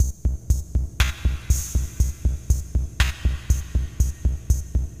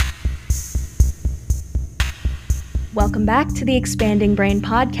Welcome back to the Expanding Brain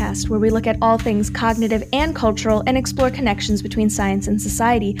podcast, where we look at all things cognitive and cultural and explore connections between science and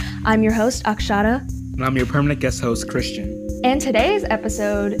society. I'm your host, Akshata. And I'm your permanent guest host, Christian. And today's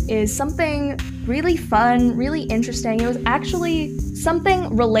episode is something really fun, really interesting. It was actually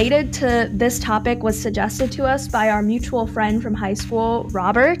something related to this topic was suggested to us by our mutual friend from high school,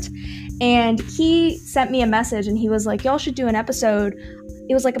 Robert. And he sent me a message and he was like, y'all should do an episode.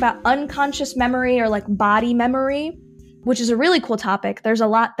 It was like about unconscious memory or like body memory, which is a really cool topic. There's a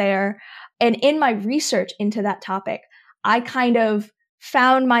lot there. And in my research into that topic, I kind of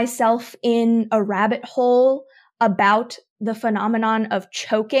found myself in a rabbit hole about the phenomenon of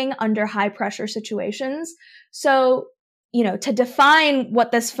choking under high pressure situations. So, to define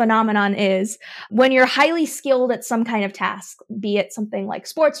what this phenomenon is, when you're highly skilled at some kind of task, be it something like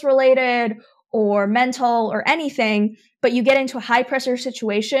sports related or mental or anything, but you get into a high pressure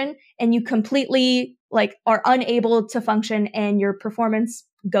situation and you completely are unable to function and your performance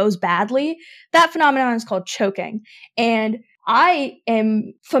goes badly, that phenomenon is called choking. And I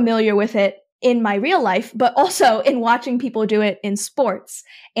am familiar with it in my real life, but also in watching people do it in sports.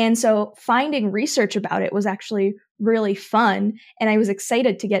 And so finding research about it was actually really fun, and I was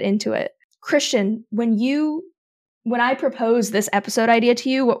excited to get into it. Christian, when I proposed this episode idea to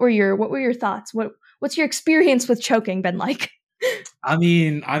you, what were your thoughts? What's your experience with choking been like? I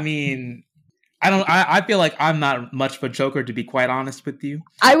feel like I'm not much of a joker, to be quite honest with you.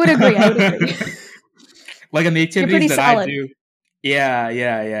 I would agree. Like in the activities that solid. I do.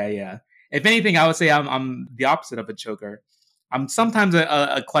 Yeah. If anything, I would say I'm the opposite of a choker. I'm sometimes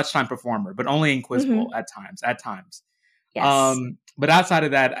a clutch time performer, but only in quiz bowl at times. Yes. But outside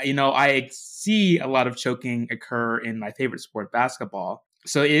of that, I see a lot of choking occur in my favorite sport, basketball.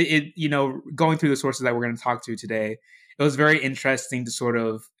 So it going through the sources that we're going to talk to today, it was very interesting to sort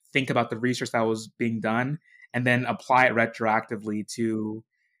of think about the research that was being done and then apply it retroactively to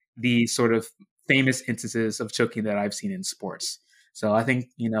the sort of famous instances of choking that I've seen in sports. So I think,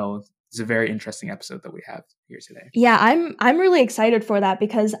 it's a very interesting episode that we have here today. Yeah, I'm really excited for that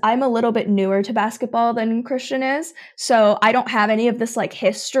because I'm a little bit newer to basketball than Christian is. So I don't have any of this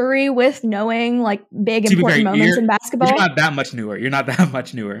history with knowing big important moments in basketball. You're not that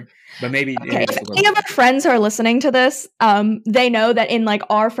much newer. But maybe okay. If any of our friends are listening to this, they know that in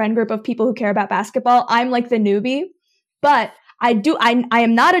our friend group of people who care about basketball, I'm the newbie. But I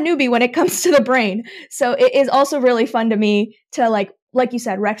am not a newbie when it comes to the brain. So it is also really fun to me to like you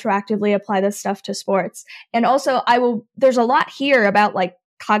said, retroactively apply this stuff to sports. And also there's a lot here about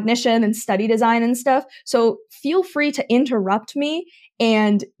cognition and study design and stuff. So feel free to interrupt me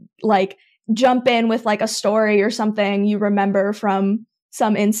and jump in with a story or something you remember from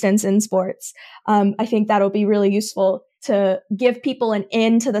some instance in sports. I think that'll be really useful to give people an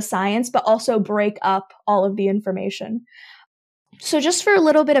in to the science, but also break up all of the information. So just for a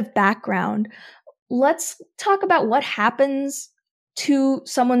little bit of background, let's talk about what happens to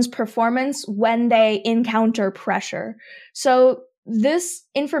someone's performance when they encounter pressure. So this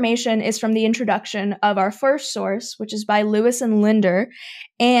information is from the introduction of our first source, which is by Lewis and Linder.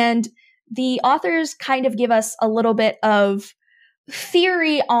 And the authors kind of give us a little bit of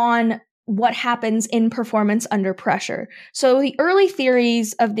theory on what happens in performance under pressure. So the early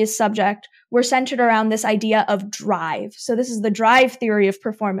theories of this subject were centered around this idea of drive. So this is the drive theory of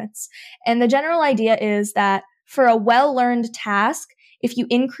performance. And the general idea is that for a well-learned task, if you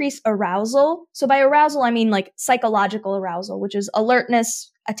increase arousal, so by arousal, I mean psychological arousal, which is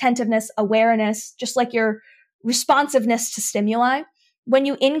alertness, attentiveness, awareness, just like your responsiveness to stimuli. When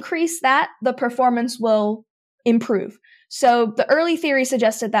you increase that, the performance will improve. So the early theory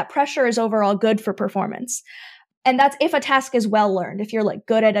suggested that pressure is overall good for performance. And that's if a task is well-learned, if you're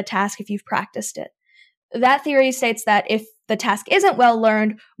good at a task, if you've practiced it. That theory states that if the task isn't well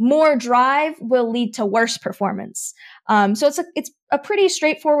learned, more drive will lead to worse performance. So it's a pretty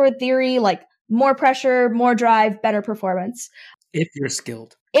straightforward theory, more pressure, more drive, better performance. If you're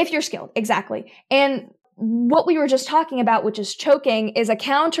skilled. Exactly. And what we were just talking about, which is choking, is a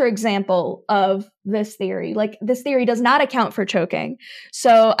counterexample of this theory. This theory does not account for choking.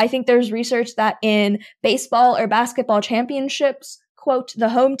 So I think there's research that in baseball or basketball championships, quote, the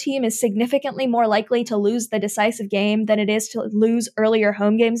home team is significantly more likely to lose the decisive game than it is to lose earlier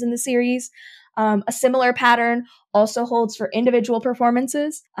home games in the series. A similar pattern also holds for individual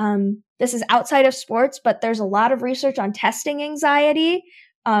performances. This is outside of sports, but there's a lot of research on testing anxiety.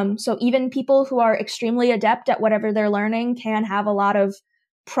 So even people who are extremely adept at whatever they're learning can have a lot of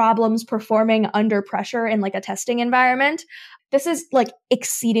problems performing under pressure in a testing environment. This is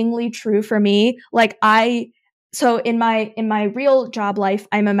exceedingly true for me. So in my real job life,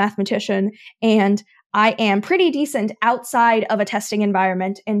 I'm a mathematician, and I am pretty decent outside of a testing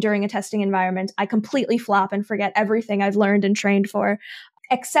environment. And during a testing environment, I completely flop and forget everything I've learned and trained for,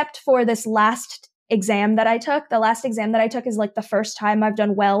 except for this last exam that I took. The last exam that I took is like the first time I've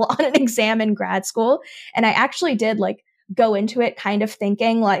done well on an exam in grad school. And I actually did like go into it kind of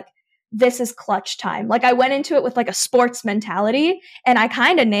thinking like, this is clutch time. Like I went into it with like a sports mentality and I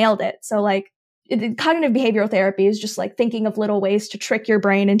kind of nailed it. So like cognitive behavioral therapy is just like thinking of little ways to trick your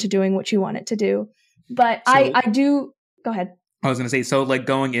brain into doing what you want it to do. But so, I do, go ahead. I was going to say, so like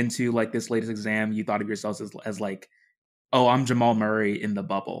going into like this latest exam, you thought of yourself as like, oh, I'm Jamal Murray in the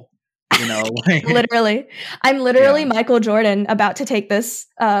bubble. You know, literally, I'm literally Michael Jordan about to take this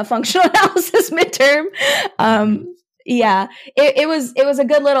functional analysis midterm. Yeah, it was a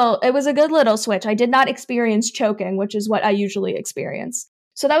good little switch. I did not experience choking, which is what I usually experience.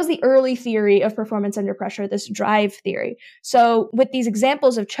 So that was the early theory of performance under pressure, this drive theory. So with these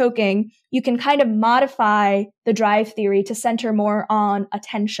examples of choking, you can kind of modify the drive theory to center more on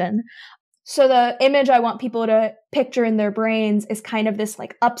attention. So the image I want people to picture in their brains is kind of this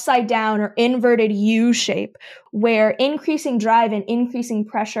like upside down or inverted U shape, where increasing drive and increasing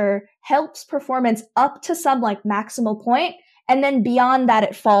pressure helps performance up to some like maximal point, and then beyond that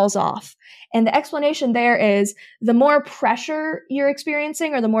it falls off. And the explanation there is the more pressure you're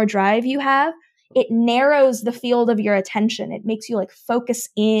experiencing or the more drive you have, it narrows the field of your attention. It makes you like focus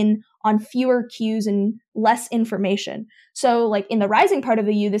in on fewer cues and less information. So like in the rising part of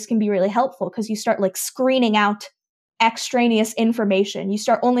the U, this can be really helpful because you start like screening out extraneous information. You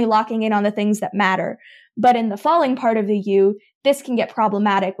start only locking in on the things that matter. But in the falling part of the U, this can get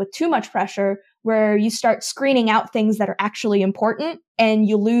problematic with too much pressure where you start screening out things that are actually important and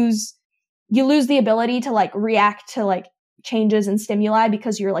you lose the ability to like react to like changes and stimuli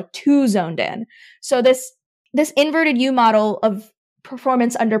because you're like too zoned in. So this inverted U model of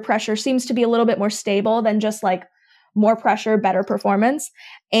performance under pressure seems to be a little bit more stable than just like more pressure, better performance.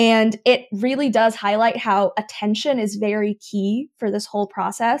 And it really does highlight how attention is very key for this whole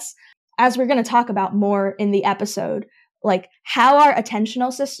process. As we're going to talk about more in the episode, like how our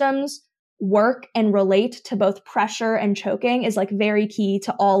attentional systems work and relate to both pressure and choking is like very key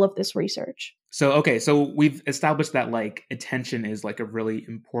to all of this research. So we've established that like attention is like a really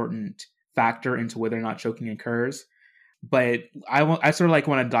important factor into whether or not choking occurs. But I sort of like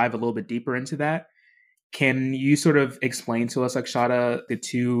want to dive a little bit deeper into that. Can you sort of explain to us, Akshata, the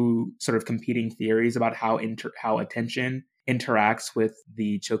two sort of competing theories about how attention interacts with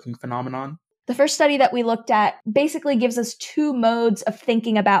the choking phenomenon? The first study that we looked at basically gives us two modes of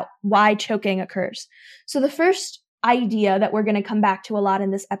thinking about why choking occurs. So the first idea that we're going to come back to a lot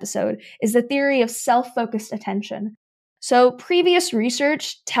in this episode is the theory of self-focused attention. So previous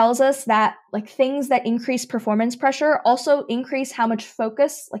research tells us that like things that increase performance pressure also increase how much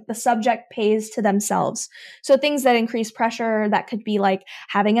focus like the subject pays to themselves. So things that increase pressure, that could be like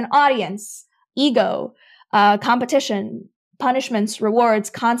having an audience, ego, competition, punishments, rewards,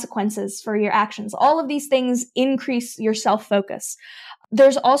 consequences for your actions. All of these things increase your self-focus.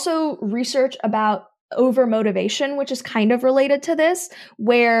 There's also research about overmotivation, which is kind of related to this,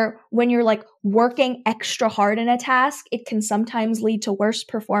 where when you're like working extra hard in a task, it can sometimes lead to worse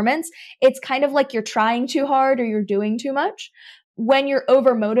performance. It's kind of like you're trying too hard or you're doing too much. When you're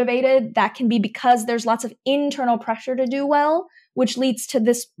overmotivated, that can be because there's lots of internal pressure to do well, which leads to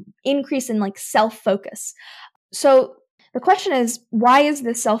this increase in like self-focus. So the question is, why is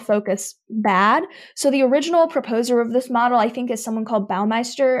this self-focus bad? So the original proposer of this model, I think, is someone called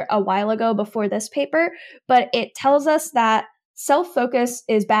Baumeister a while ago before this paper, but it tells us that self-focus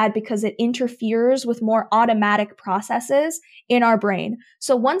is bad because it interferes with more automatic processes in our brain.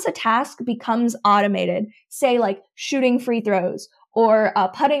 So once a task becomes automated, say like shooting free throws or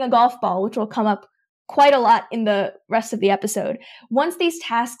putting a golf ball, which will come up quite a lot in the rest of the episode, once these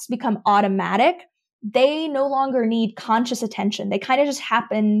tasks become automatic, they no longer need conscious attention. They kind of just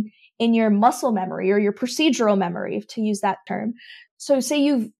happen in your muscle memory or your procedural memory, to use that term. So say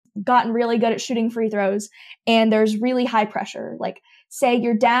you've gotten really good at shooting free throws and there's really high pressure. Like say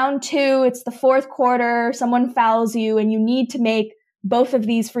you're down 2, it's the fourth quarter, someone fouls you and you need to make both of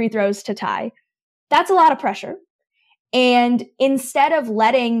these free throws to tie. That's a lot of pressure. And instead of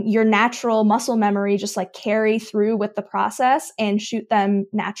letting your natural muscle memory just like carry through with the process and shoot them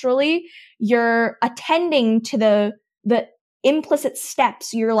naturally, you're attending to the implicit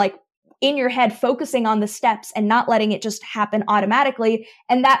steps. You're like in your head focusing on the steps and not letting it just happen automatically.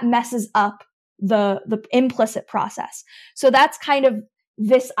 And that messes up the implicit process. So that's kind of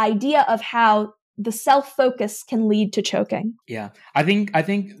this idea of how the self-focus can lead to choking. Yeah. I think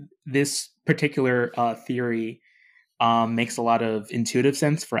this particular theory makes a lot of intuitive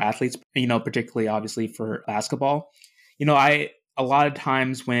sense for athletes, particularly obviously for basketball. A lot of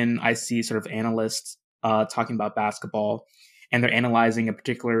times when I see sort of analysts talking about basketball and they're analyzing a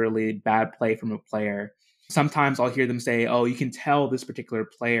particularly bad play from a player, sometimes I'll hear them say, oh, you can tell this particular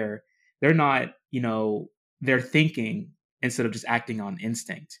player, they're not, they're thinking instead of just acting on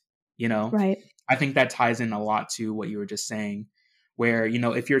instinct, Right. I think that ties in a lot to what you were just saying, where,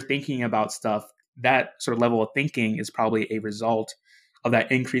 if you're thinking about stuff, that sort of level of thinking is probably a result of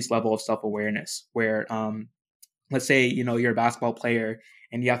that increased level of self-awareness, where, let's say, you're a basketball player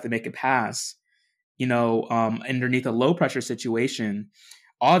and you have to make a pass, underneath a low pressure situation,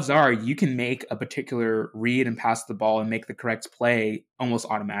 odds are you can make a particular read and pass the ball and make the correct play almost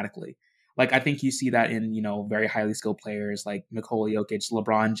automatically. Like, I think you see that in, very highly skilled players like Nikola Jokic,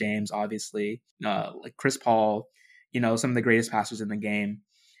 LeBron James, obviously, like Chris Paul, some of the greatest passers in the game.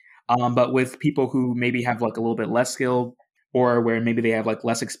 But with people who maybe have like a little bit less skill, or where maybe they have like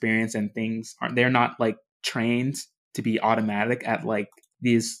less experience and they're not like trained to be automatic at like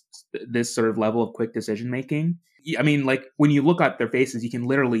this sort of level of quick decision making. I mean, like when you look at their faces, you can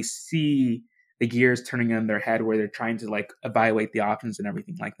literally see the gears turning in their head where they're trying to like evaluate the options and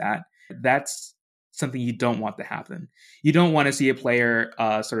everything like that. That's something you don't want to happen. You don't want to see a player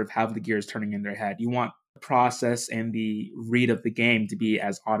sort of have the gears turning in their head. You want the process and the read of the game to be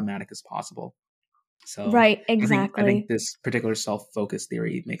as automatic as possible. So right, exactly. I think this particular self-focused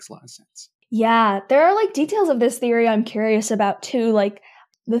theory makes a lot of sense. Yeah, there are like details of this theory I'm curious about too. Like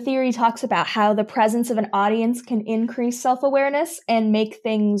the theory talks about how the presence of an audience can increase self-awareness and make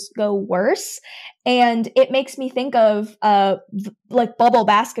things go worse. And it makes me think of like bubble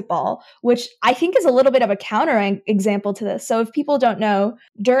basketball, which I think is a little bit of a counter example to this. So if people don't know,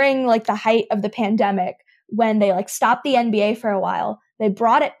 during like the height of the pandemic, when they like stopped the NBA for a while, they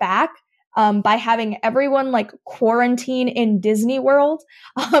brought it back by having everyone like quarantine in Disney World.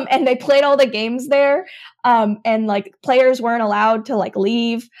 And they played all the games there. And like players weren't allowed to like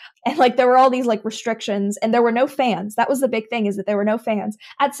leave. And like there were all these like restrictions and there were no fans. That was the big thing, is that there were no fans.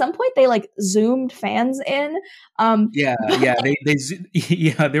 At some point they like zoomed fans in. Yeah,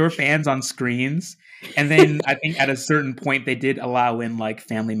 there were fans on screens. And then I think at a certain point they did allow in like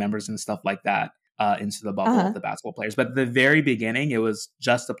family members and stuff like that. Into the bubble of the basketball players. But at the very beginning, it was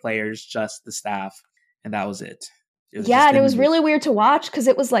just the players, just the staff, and that was it. And it was really weird to watch because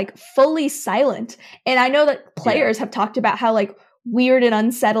it was like fully silent. And I know that players have talked about how like weird and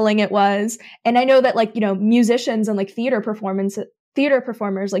unsettling it was. And I know that like, musicians and like theater performers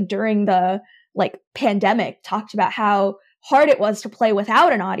like during the like pandemic talked about how hard it was to play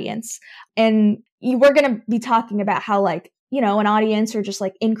without an audience. And we're going to be talking about how like, an audience or just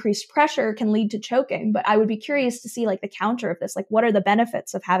like increased pressure can lead to choking. But I would be curious to see like the counter of this. Like, what are the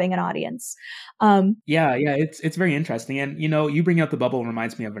benefits of having an audience? It's very interesting. And, you bring up the bubble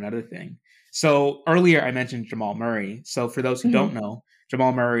reminds me of another thing. So earlier I mentioned Jamal Murray. So for those who don't know,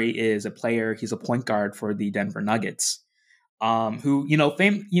 Jamal Murray is a player. He's a point guard for the Denver Nuggets, who,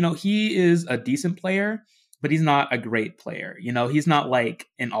 he is a decent player, but he's not a great player. He's not like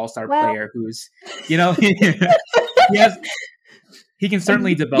an all-star player who's, he can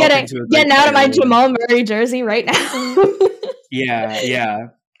certainly develop into a getting out of my Jamal Murray jersey right now. Yeah.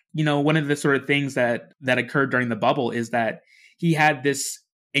 One of the sort of things that occurred during the bubble is that he had this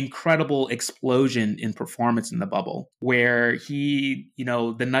incredible explosion in performance in the bubble, where he,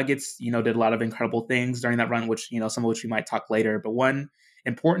 the Nuggets, did a lot of incredible things during that run, which, some of which we might talk later. But one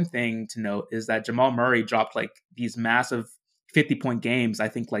important thing to note is that Jamal Murray dropped like these massive 50-point games, I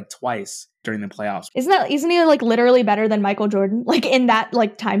think like twice during the playoffs. Isn't he like literally better than Michael Jordan, like in that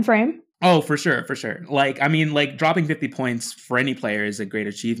like time frame? Oh, for sure. Like, I mean, like dropping 50 points for any player is a great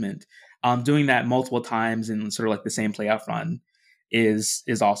achievement. Doing that multiple times in sort of like the same playoff run is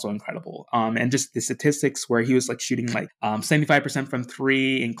also incredible. And just the statistics where he was like shooting like 75% from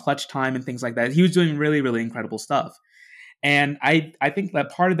three in clutch time and things like that. He was doing really, really incredible stuff. And I think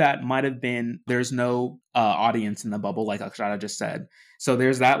that part of that might have been there's no audience in the bubble, like Akshata just said. So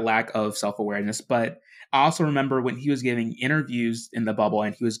there's that lack of self-awareness. But I also remember when he was giving interviews in the bubble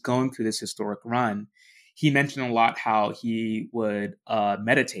and he was going through this historic run, he mentioned a lot how he would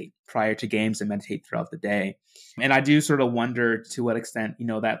meditate prior to games and meditate throughout the day. And I do sort of wonder to what extent,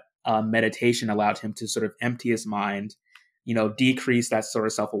 that meditation allowed him to sort of empty his mind, decrease that sort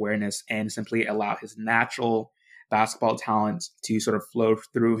of self-awareness and simply allow his natural basketball talent to sort of flow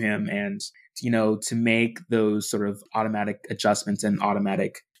through him and, to make those sort of automatic adjustments and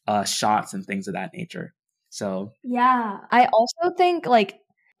automatic shots and things of that nature. So, yeah, I also think like,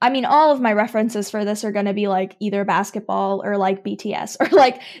 I mean, all of my references for this are going to be like either basketball or like BTS or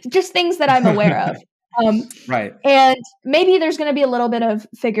like just things that I'm aware of. Right. And maybe there's going to be a little bit of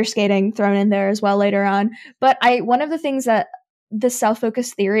figure skating thrown in there as well later on. But one of the things that the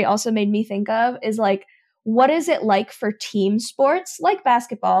self-focus theory also made me think of is like, what is it like for team sports like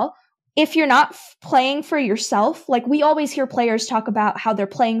basketball? If you're not playing for yourself, like we always hear players talk about how they're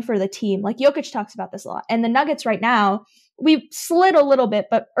playing for the team. Like Jokic talks about this a lot. And the Nuggets right now, we've slid a little bit,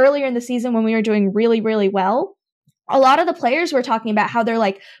 but earlier in the season when we were doing really, really well, a lot of the players were talking about how they're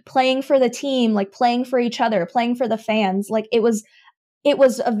like playing for the team, like playing for each other, playing for the fans. Like it was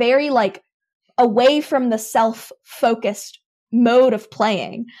a very like away from the self-focused mode of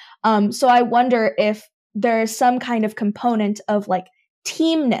playing. So I wonder if there's some kind of component of like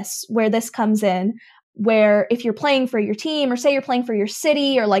teamness where this comes in, where if you're playing for your team or say you're playing for your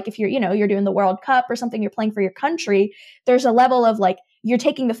city, or like if you're, you're doing the World Cup or something, you're playing for your country, there's a level of like, you're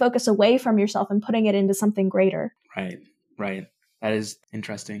taking the focus away from yourself and putting it into something greater. Right. That is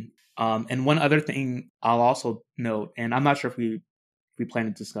interesting. And one other thing I'll also note, and I'm not sure if we plan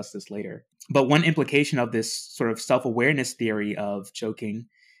to discuss this later, but one implication of this sort of self-awareness theory of choking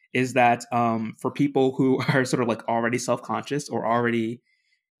is that for people who are sort of like already self-conscious or already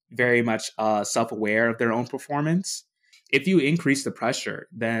very much self-aware of their own performance, if you increase the pressure,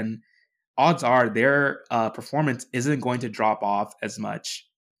 then odds are their performance isn't going to drop off as much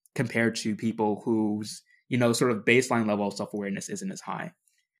compared to people whose, sort of baseline level of self-awareness isn't as high.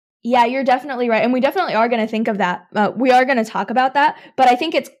 Yeah, you're definitely right. And we definitely are going to think of that. We are going to talk about that. But I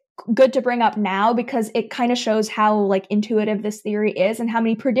think it's good to bring up now because it kind of shows how like intuitive this theory is and how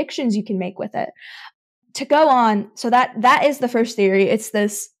many predictions you can make with it. To go on, so that is the first theory. It's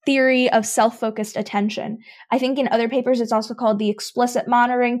this theory of self-focused attention. I think in other papers, it's also called the explicit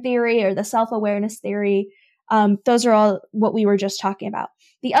monitoring theory or the self-awareness theory. Those are all what we were just talking about.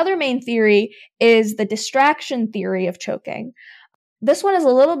 The other main theory is the distraction theory of choking. This one is a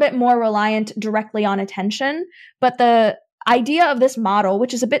little bit more reliant directly on attention, but the idea of this model,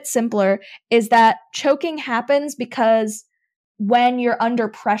 which is a bit simpler, is that choking happens because when you're under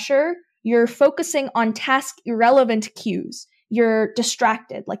pressure, you're focusing on task irrelevant cues. You're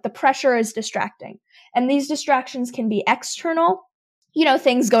distracted, like the pressure is distracting. And these distractions can be external,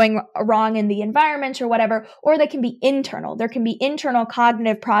 things going wrong in the environment or whatever, or they can be internal. There can be internal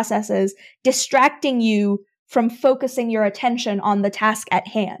cognitive processes distracting you from focusing your attention on the task at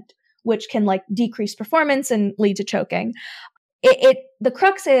hand, which can like decrease performance and lead to choking. The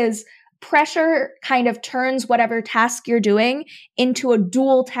crux is pressure kind of turns whatever task you're doing into a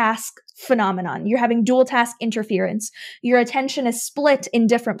dual task phenomenon. You're having dual task interference. Your attention is split in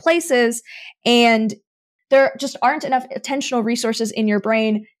different places, and there just aren't enough attentional resources in your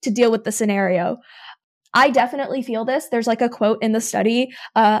brain to deal with the scenario. I definitely feel this. There's like a quote in the study,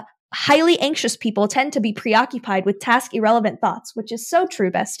 highly anxious people tend to be preoccupied with task irrelevant thoughts, which is so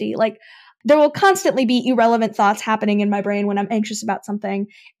true, bestie. Like there will constantly be irrelevant thoughts happening in my brain when I'm anxious about something.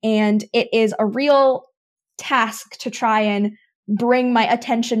 And it is a real task to try and bring my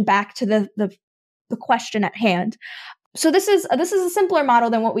attention back to the question at hand. So this is a simpler model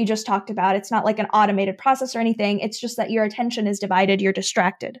than what we just talked about. It's not like an automated process or anything. It's just that your attention is divided. You're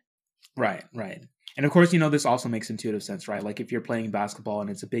distracted. Right. And of course, this also makes intuitive sense, right? Like if you're playing basketball and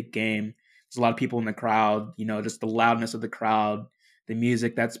it's a big game, there's a lot of people in the crowd, just the loudness of the crowd, the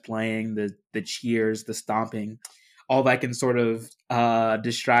music that's playing, the cheers, the stomping, all that can sort of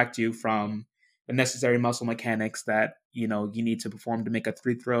distract you from the necessary muscle mechanics that, you need to perform to make a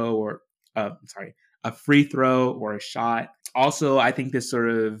free throw or a shot. Also, I think this sort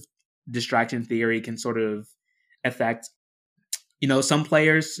of distraction theory can sort of affect, some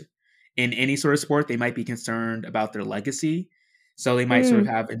players in any sort of sport, they might be concerned about their legacy. So they might sort of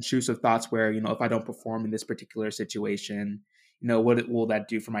have intrusive thoughts where, if I don't perform in this particular situation, what will that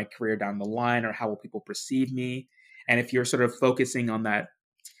do for my career down the line, or how will people perceive me? And if you're sort of focusing on that,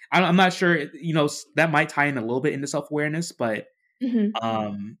 I'm not sure, that might tie in a little bit into self-awareness, but,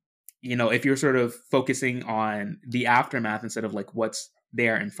 if you're sort of focusing on the aftermath instead of like what's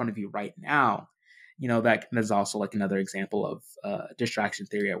there in front of you right now, that is also like another example of distraction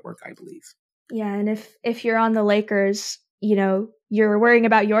theory at work, I believe. Yeah. And if you're on the Lakers, you're worrying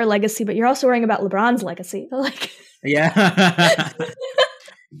about your legacy, but you're also worrying about LeBron's legacy. Like, yeah,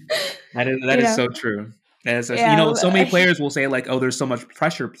 that is so true. So many players will say like, oh, there's so much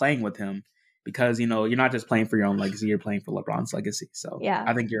pressure playing with him because, you're not just playing for your own legacy, you're playing for LeBron's legacy. So yeah,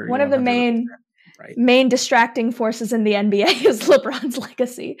 I think you're one of the main distracting forces in the NBA is LeBron's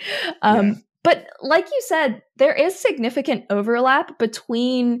legacy. But like you said, there is significant overlap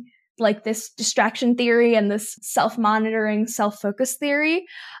between like this distraction theory and this self-monitoring, self-focus theory.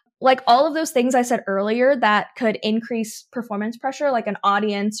 like all of those things I said earlier that could increase performance pressure, like an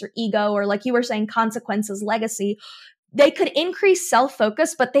audience or ego, or like you were saying, consequences, legacy, they could increase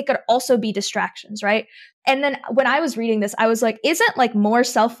self-focus, but they could also be distractions, right? And then when I was reading this, I was like, isn't like more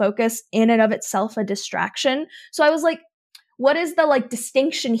self-focus in and of itself a distraction? So I was like, what is the like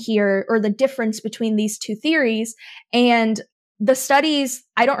distinction here or the difference between these two theories? And the studies,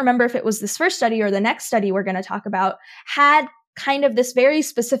 I don't remember if it was this first study or the next study we're going to talk about, had kind of this very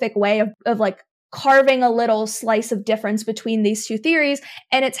specific way of like carving a little slice of difference between these two theories.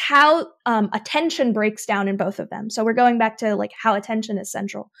 And it's how attention breaks down in both of them. So we're going back to like how attention is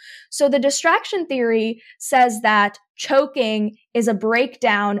central. So the distraction theory says that choking is a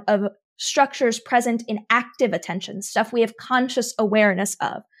breakdown of structures present in active attention, stuff we have conscious awareness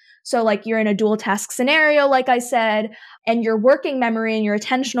of. So like you're in a dual task scenario, like I said, and your working memory and your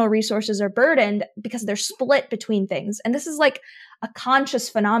attentional resources are burdened because they're split between things. And this is like a conscious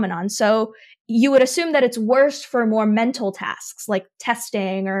phenomenon. So you would assume that it's worse for more mental tasks like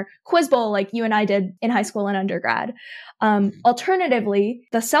testing or Quiz Bowl, like you and I did in high school and undergrad. Alternatively,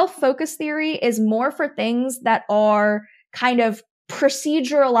 the self-focus theory is more for things that are kind of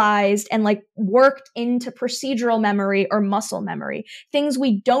proceduralized and like worked into procedural memory or muscle memory, things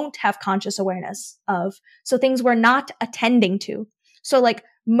we don't have conscious awareness of. So things we're not attending to. So like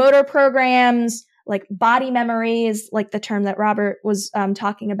motor programs, like body memory is like the term that Robert was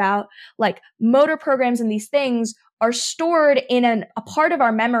talking about. Like motor programs and these things are stored in a part of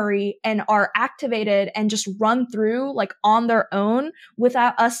our memory and are activated and just run through like on their own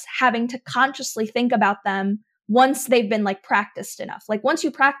without us having to consciously think about them once they've been like practiced enough. Like once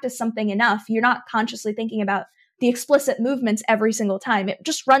you practice something enough, you're not consciously thinking about the explicit movements every single time. It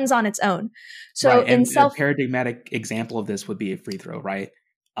just runs on its own. So right. And a paradigmatic example of this would be a free throw, right?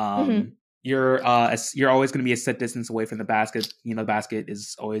 You're always going to be a set distance away from the basket. You know, the basket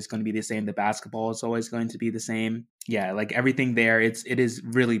is always going to be the same. The basketball is always going to be the same. Yeah, like everything there, it is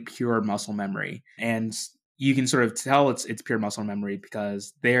really pure muscle memory. And you can sort of tell it's pure muscle memory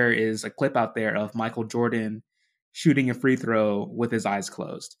because there is a clip out there of Michael Jordan shooting a free throw with his eyes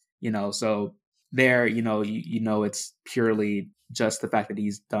closed, you know, so there, you know, it's purely just the fact that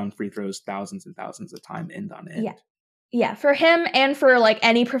he's done free throws thousands and thousands of times end on end. Yeah. For him and for like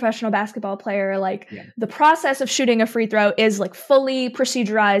any professional basketball player, like the process of shooting a free throw is like fully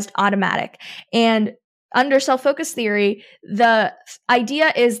procedurized, automatic. And under self-focus theory, the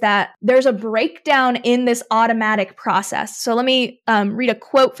idea is that there's a breakdown in this automatic process. So let me read a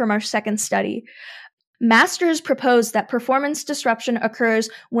quote from our second study. Masters proposed that performance disruption occurs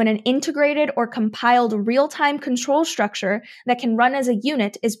when an integrated or compiled real-time control structure that can run as a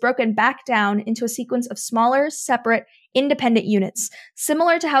unit is broken back down into a sequence of smaller, separate, independent units,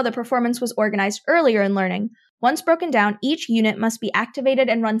 similar to how the performance was organized earlier in learning. Once broken down, each unit must be activated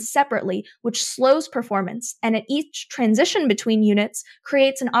and run separately, which slows performance, and at each transition between units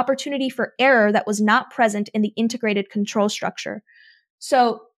creates an opportunity for error that was not present in the integrated control structure.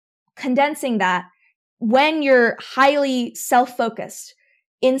 So, condensing that, when you're highly self-focused,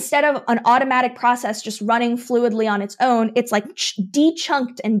 instead of an automatic process just running fluidly on its own, it's like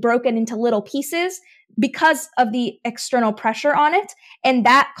de-chunked and broken into little pieces because of the external pressure on it. And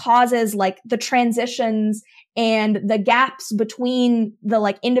that causes like the transitions and the gaps between the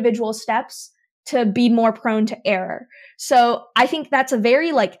like individual steps to be more prone to error. So I think that's a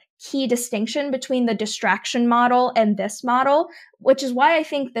very like key distinction between the distraction model and this model, which is why I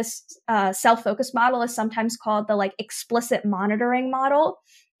think this self-focus model is sometimes called the like explicit monitoring model.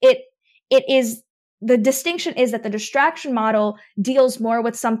 It is, the distinction is that the distraction model deals more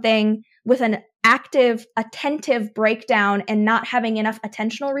with something with an active, attentive breakdown and not having enough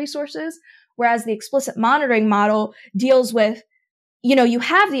attentional resources, whereas the explicit monitoring model deals with, you know, you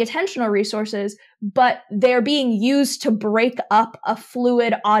have the attentional resources, but they're being used to break up a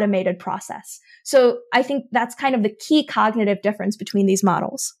fluid automated process. So I think that's kind of the key cognitive difference between these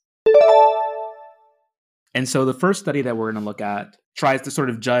models. And so the first study that we're going to look at tries to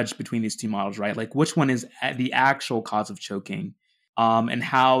sort of judge between these two models, right? Like which one is the actual cause of choking, and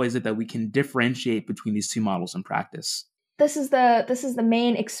how is it that we can differentiate between these two models in practice? This is the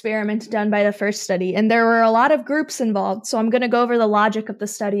main experiment done by the first study, and there were a lot of groups involved. So I'm going to go over the logic of the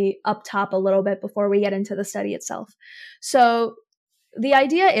study up top a little bit before we get into the study itself. So the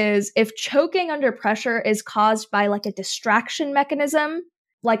idea is if choking under pressure is caused by like a distraction mechanism,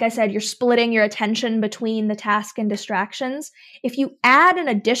 like I said, you're splitting your attention between the task and distractions. If you add an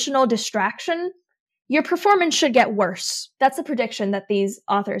additional distraction, your performance should get worse. That's a prediction that these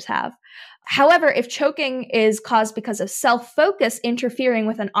authors have. However, if choking is caused because of self-focus interfering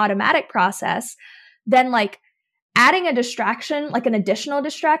with an automatic process, then like adding a distraction, like an additional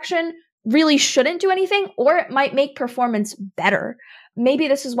distraction, really shouldn't do anything, or it might make performance better. Maybe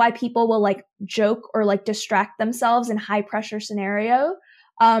this is why people will like joke or like distract themselves in high pressure scenario.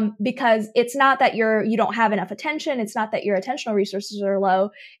 Because it's not that you don't have enough attention. It's not that your attentional resources are low.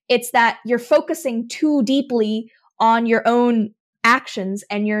 It's that you're focusing too deeply on your own actions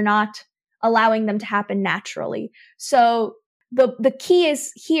and you're not allowing them to happen naturally. So the key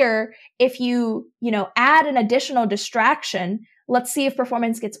is here, if you add an additional distraction, let's see if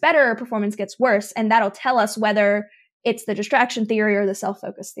performance gets better or performance gets worse. And that'll tell us whether it's the distraction theory or the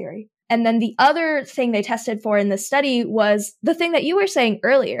self-focus theory. And then the other thing they tested for in this study was the thing that you were saying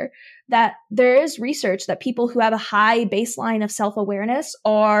earlier, that there is research that people who have a high baseline of self-awareness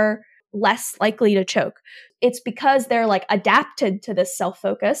are less likely to choke. It's because they're like adapted to this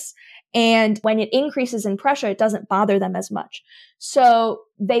self-focus. And when it increases in pressure, it doesn't bother them as much. So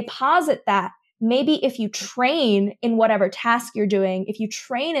they posit that maybe if you train in whatever task you're doing, if you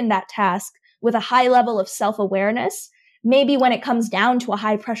train in that task with a high level of self-awareness, maybe when it comes down to a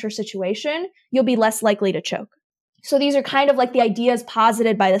high pressure situation, you'll be less likely to choke. So these are kind of like the ideas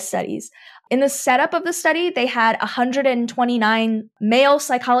posited by the studies. In the setup of the study, they had 129 male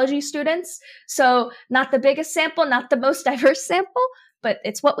psychology students. So not the biggest sample, not the most diverse sample, but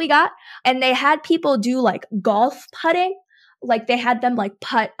it's what we got. And they had people do like golf putting. Like they had them like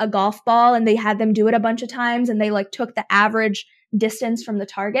putt a golf ball and they had them do it a bunch of times. And they like took the average distance from the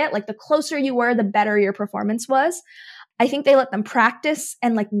target. Like the closer you were, the better your performance was. I think they let them practice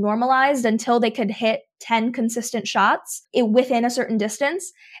and like normalized until they could hit 10 consistent shots within a certain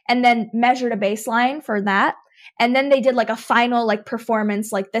distance, and then measured a baseline for that. And then they did like a final like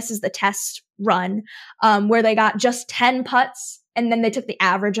performance, like this is the test run, where they got just 10 putts and then they took the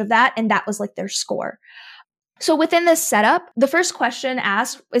average of that and that was like their score. So within this setup, the first question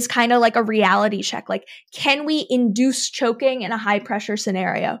asked is kind of like a reality check. Like, can we induce choking in a high pressure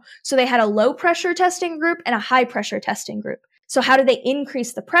scenario? So they had a low pressure testing group and a high pressure testing group. So how do they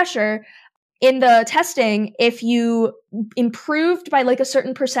increase the pressure? In the testing, if you improved by like a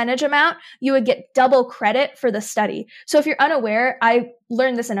certain percentage amount, you would get double credit for the study. So if you're unaware, I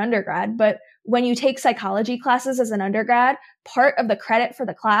learned this in undergrad, but when you take psychology classes as an undergrad, part of the credit for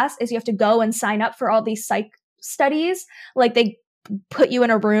the class is you have to go and sign up for all these psych studies. Like they put you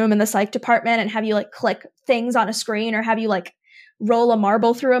in a room in the psych department and have you like click things on a screen or have you like roll a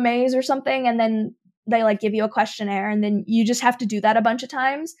marble through a maze or something. And then they like give you a questionnaire and then you just have to do that a bunch of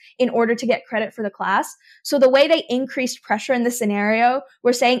times in order to get credit for the class. So the way they increased pressure in this scenario,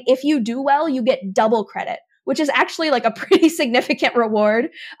 we're saying if you do well, you get double credit, which is actually like a pretty significant reward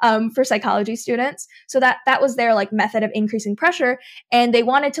for psychology students. So that was their like method of increasing pressure. And they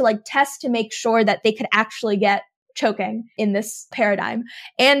wanted to like test to make sure that they could actually get choking in this paradigm.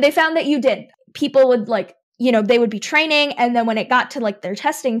 And they found that you did. People would like, they would be training. And then when it got to like their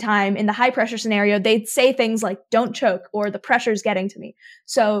testing time in the high pressure scenario, they'd say things like, don't choke, or the pressure's getting to me.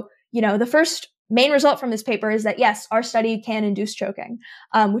 So, the first main result from this paper is that yes, our study can induce choking,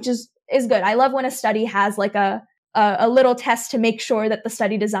 which is good. I love when a study has like a little test to make sure that the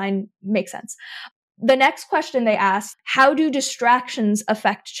study design makes sense. The next question they asked, how do distractions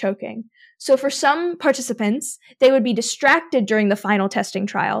affect choking? So for some participants, they would be distracted during the final testing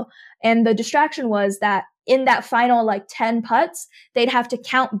trial. And the distraction was that in that final like 10 putts, they'd have to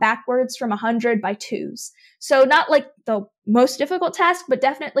count backwards from 100 by twos. So not like the most difficult task, but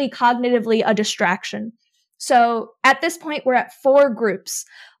definitely cognitively a distraction. So at this point, we're at 4 groups: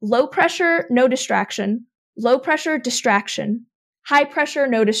 low pressure, no distraction; low pressure, distraction; high pressure,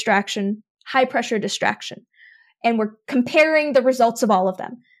 no distraction; high pressure, distraction. And we're comparing the results of all of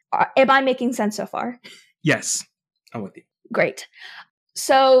them. Am I making sense so far? Yes, I'm with you. Great.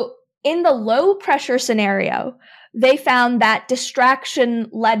 So in the low pressure scenario, they found that distraction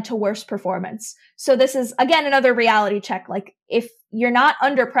led to worse performance. So this is, again, another reality check. Like if you're not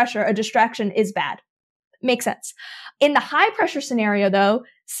under pressure, a distraction is bad. Makes sense. In the high pressure scenario, though,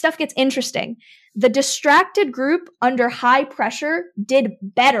 stuff gets interesting. The distracted group under high pressure did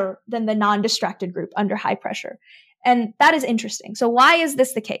better than the non-distracted group under high pressure. And that is interesting. So why is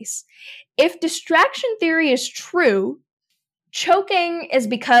this the case? If distraction theory is true, choking is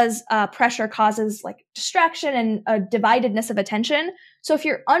because pressure causes like distraction and a dividedness of attention. So if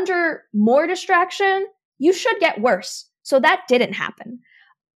you're under more distraction, you should get worse. So that didn't happen.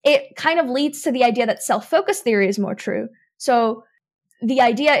 It kind of leads to the idea that self-focus theory is more true. So the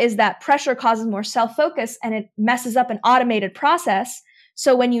idea is that pressure causes more self-focus and it messes up an automated process.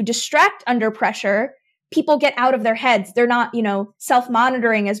 So when you distract under pressure, people get out of their heads. They're not,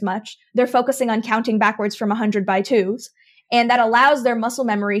 self-monitoring as much. They're focusing on counting backwards from 100 by twos. And that allows their muscle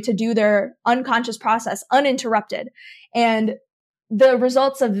memory to do their unconscious process uninterrupted. And the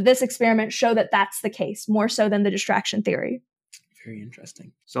results of this experiment show that that's the case, more so than the distraction theory. Very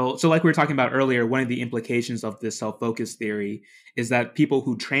interesting. So like we were talking about earlier, one of the implications of this self-focus theory is that people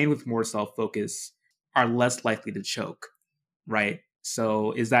who train with more self-focus are less likely to choke, right?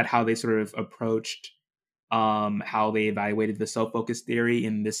 So is that how they sort of approached how they evaluated the self-focus theory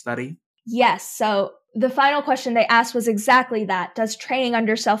in this study? Yes. So the final question they asked was exactly that. Does training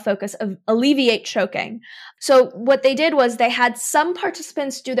under self-focus alleviate choking? So what they did was they had some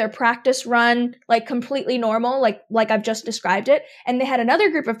participants do their practice run like completely normal, like I've just described it. And they had another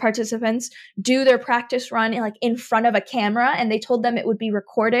group of participants do their practice run in front of a camera. And they told them it would be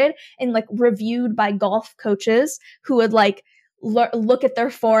recorded and like reviewed by golf coaches who would like look at their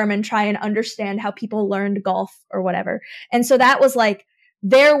form and try and understand how people learned golf or whatever. And so that was like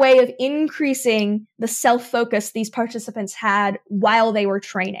their way of increasing the self-focus these participants had while they were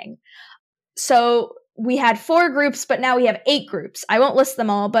training. So we had 4 groups, but now we have 8 groups. I won't list them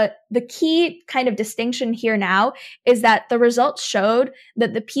all, but the key kind of distinction here now is that the results showed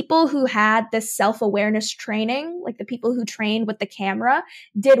that the people who had this self-awareness training, like the people who trained with the camera,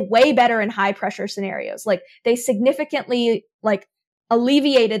 did way better in high pressure scenarios. Like they significantly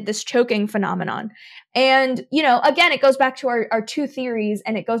alleviated this choking phenomenon. And, again, it goes back to our 2 theories,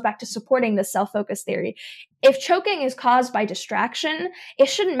 and it goes back to supporting the self-focus theory. If choking is caused by distraction, it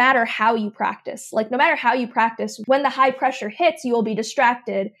shouldn't matter how you practice. Like no matter how you practice, when the high pressure hits, you will be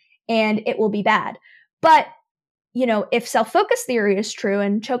distracted and it will be bad. But, if self-focus theory is true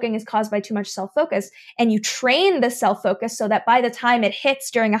and choking is caused by too much self-focus, and you train the self-focus so that by the time it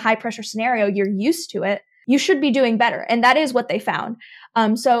hits during a high pressure scenario, you're used to it, you should be doing better. And that is what they found.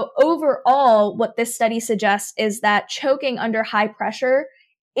 So overall, what this study suggests is that choking under high pressure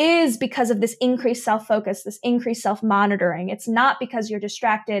is because of this increased self-focus, this increased self-monitoring. It's not because you're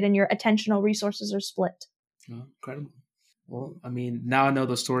distracted and your attentional resources are split. Oh, incredible. Well, I mean, now I know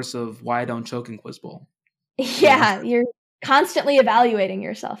the source of why I don't choke in Quiz Bowl. Yeah, you're constantly evaluating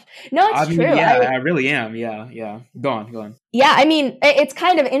yourself. No, it's true. Yeah, I really am. Yeah. Go on. Yeah, I mean, it's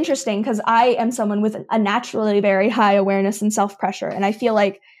kind of interesting because I am someone with a naturally very high awareness and self-pressure. And I feel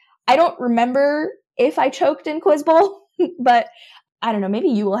like I don't remember if I choked in Quiz Bowl, but I don't know, maybe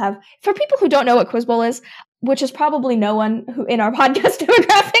you will have. For people who don't know what Quiz Bowl is, which is probably no one who in our podcast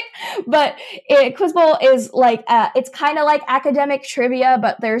demographic, but Quiz Bowl is like, it's kind of like academic trivia,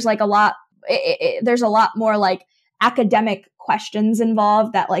 but there's like a lot, there's a lot more like academic questions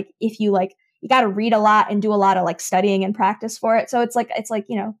involved that like, if you like, you got to read a lot and do a lot of like studying and practice for it. So it's like,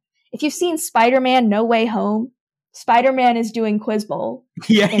 if you've seen Spider-Man No Way Home, Spider-Man is doing Quiz Bowl.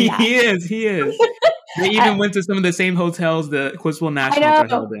 Yeah, he is. They even went to some of the same hotels the Quiz Bowl Nationals are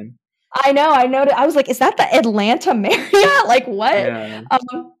held in. I know. I was like, is that the Atlanta Marriott? Like what?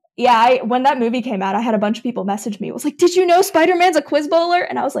 Yeah. When that movie came out, I had a bunch of people message me. It was like, did you know Spider-Man's a Quiz Bowler?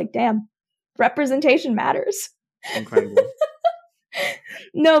 And I was like, damn, representation matters. Incredible.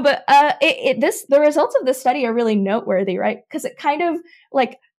 No, but the results of this study are really noteworthy, right? Because it kind of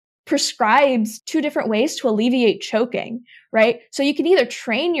like prescribes 2 different ways to alleviate choking, right? So you can either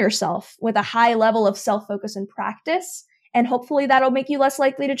train yourself with a high level of self-focus and practice, and hopefully that'll make you less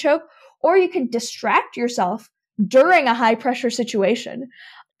likely to choke, or you can distract yourself during a high pressure situation.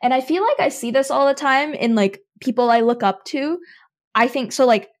 And I feel like I see this all the time in like people I look up to. I think so,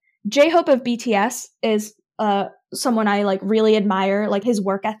 like J-Hope of BTS is someone I like really admire, like his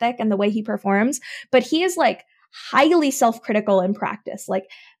work ethic and the way he performs, but he is like highly self-critical in practice. Like,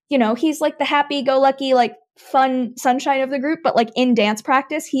 he's like the happy-go-lucky, like fun sunshine of the group, but like in dance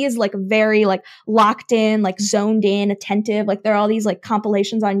practice, he is like very like locked in, like zoned in, attentive. Like there are all these like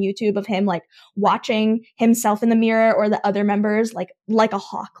compilations on YouTube of him like watching himself in the mirror or the other members like a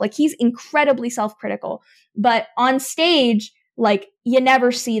hawk. Like he's incredibly self-critical, but on stage, like you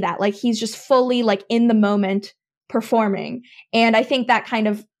never see that. Like he's just fully like in the moment performing. And I think that kind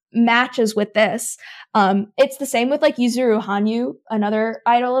of matches with this. It's the same with like Yuzuru Hanyu, another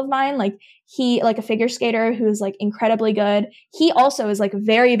idol of mine. Like he, like a figure skater who's like incredibly good. He also is like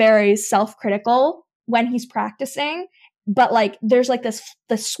very, very self-critical when he's practicing, but like there's like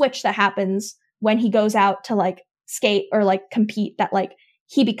the switch that happens when he goes out to like skate or like compete, that like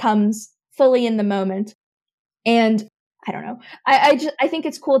he becomes fully in the moment. And I don't know. I think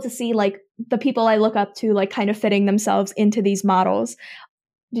it's cool to see like the people I look up to like kind of fitting themselves into these models.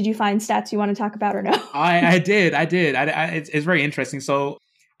 Did you find stats you want to talk about or no? I did. It's very interesting. So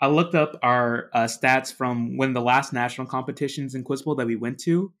I looked up our stats from when the last national competitions in Quiz Bowl that we went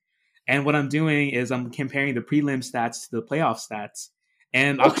to. And what I'm doing is I'm comparing the prelim stats to the playoff stats.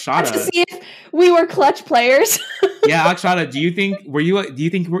 And We'll have to Akshata, see if we were clutch players. yeah, Akshata, do you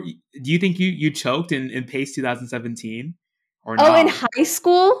think you choked in PACE 2017 or Oh, in not? high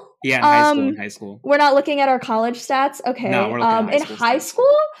school? Yeah, in high school. In high school. We're not looking at our college stats. No, Okay. we're looking at high In school high stats.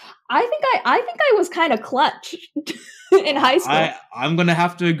 school, I think I was kind of clutch in high school. I'm gonna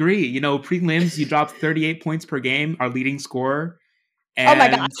have to agree. You know, prelims, you dropped 38 points per game, our leading scorer, Oh my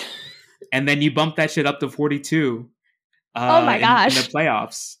gosh. and then you bump that shit up to 42. Oh my in the gosh.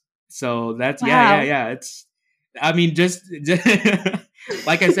 playoffs. So that's Wow. yeah. It's, I mean, just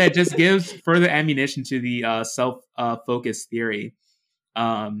like I said, just gives further ammunition to the self focus theory.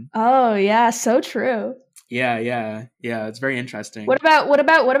 Oh yeah, so true. Yeah. It's very interesting. What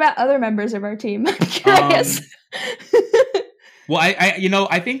about other members of our team? I'm curious. Well,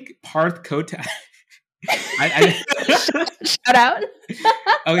 I think Parth Kota. Shout out.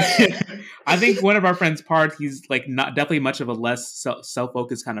 Okay. I think one of our friends, Parth, he's like not definitely much of a less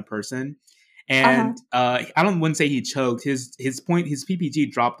self-focused kind of person. And I wouldn't say he choked. His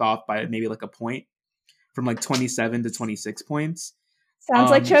PPG dropped off by maybe like a point from like 27 to 26 points.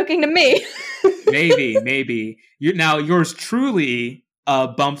 Sounds like choking to me. maybe. Yours truly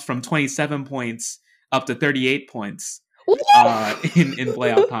bumped from 27 points up to 38 points in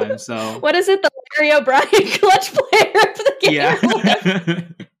playoff time. So what is it? The Larry O'Brien clutch player of the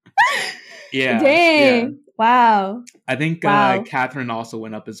game? Yeah. Dang. Yeah. Wow. I think Catherine also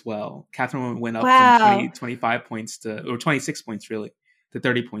went up as well. Catherine went up from 25 points or 26 points really to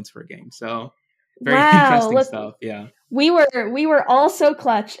 30 points per game. So very interesting stuff. Yeah. We were all so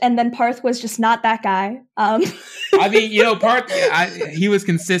clutch, and then Parth was just not that guy. I mean, Parth, he was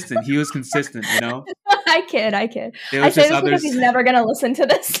consistent. You know. I kid. I say this because he's never gonna listen to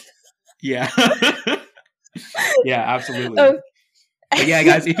this. Yeah. Yeah, absolutely. But yeah,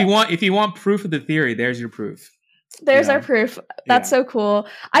 guys, if you want proof of the theory, there's your proof. There's our proof. That's so cool.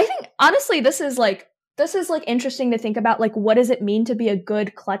 I think honestly, this is interesting to think about, like, what does it mean to be a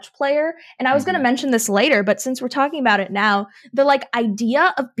good clutch player? And I was going to mention this later, but since we're talking about it now, the like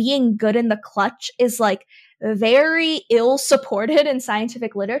idea of being good in the clutch is like very ill supported in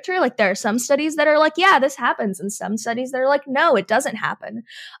scientific literature. Like there are some studies that are like, yeah, this happens, and some studies that are like, no, it doesn't happen.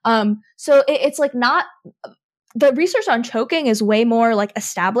 So it's like not. The research on choking is way more like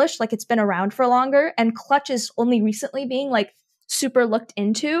established, like it's been around for longer, and clutch is only recently being like super looked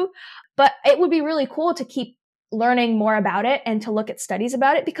into. But it would be really cool to keep learning more about it and to look at studies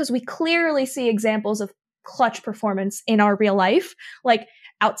about it, because we clearly see examples of clutch performance in our real life, like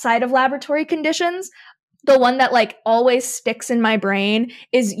outside of laboratory conditions. The one that like always sticks in my brain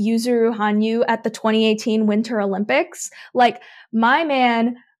is Yuzuru Hanyu at the 2018 Winter Olympics. Like my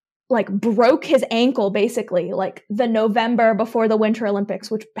man like broke his ankle basically like the November before the Winter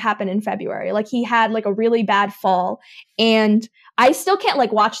Olympics, which happened in February. Like he had like a really bad fall, and I still can't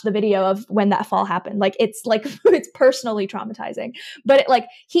like watch the video of when that fall happened. Like it's personally traumatizing, but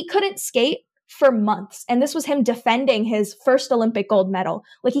he couldn't skate for months. And this was him defending his first Olympic gold medal.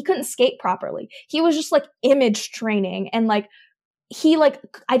 Like he couldn't skate properly. He was just like image training, and like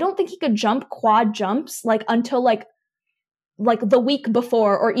I don't think he could jump quad jumps like until like the week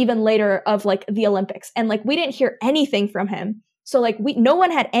before or even later of like the Olympics. And like we didn't hear anything from him. So like no one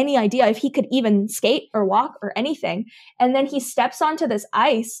had any idea if he could even skate or walk or anything. And then he steps onto this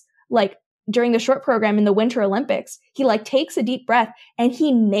ice like during the short program in the Winter Olympics. He like takes a deep breath and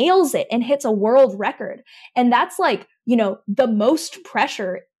he nails it and hits a world record. And that's like, the most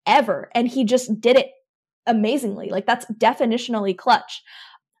pressure ever. And he just did it amazingly. Like that's definitionally clutch.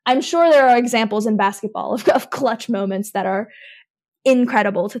 I'm sure there are examples in basketball of clutch moments that are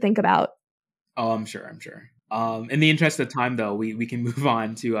incredible to think about. Oh, I'm sure. In the interest of time, though, we can move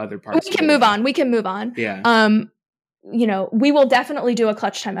on to other parts. We can move on. Yeah. We will definitely do a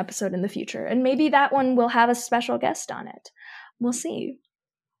clutch time episode in the future, and maybe that one will have a special guest on it. We'll see.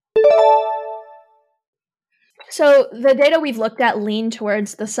 So the data we've looked at lean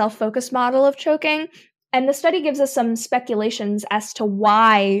towards the self-focused model of choking. And the study gives us some speculations as to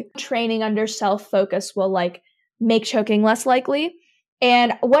why training under self-focus will like make choking less likely.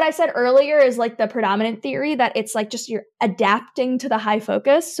 And what I said earlier is like the predominant theory that it's like just you're adapting to the high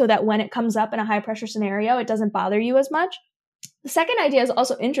focus so that when it comes up in a high pressure scenario, it doesn't bother you as much. The second idea is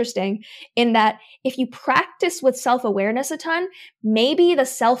also interesting in that if you practice with self-awareness a ton, maybe the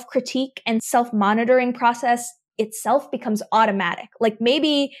self-critique and self-monitoring process itself becomes automatic. Like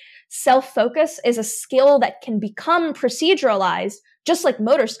maybe self-focus is a skill that can become proceduralized, just like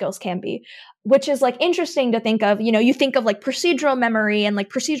motor skills can be, which is like interesting to think of. You think of like procedural memory and like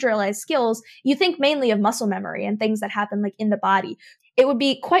proceduralized skills, you think mainly of muscle memory and things that happen like in the body. it would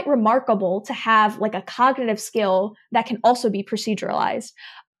be quite remarkable to have like a cognitive skill that can also be proceduralized.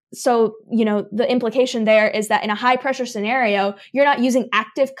 So, the implication there is that in a high pressure scenario, you're not using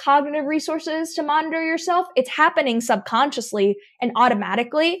active cognitive resources to monitor yourself. It's happening subconsciously and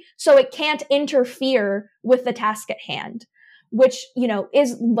automatically. So it can't interfere with the task at hand, which,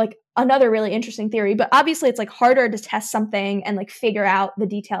 is like another really interesting theory. But obviously it's like harder to test something and like figure out the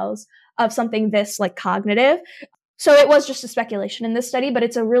details of something this like cognitive. So it was just a speculation in this study, but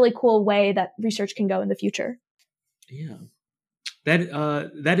it's a really cool way that research can go in the future. Yeah.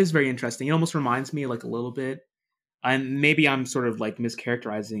 That is very interesting. It almost reminds me like a little bit, and maybe I'm sort of like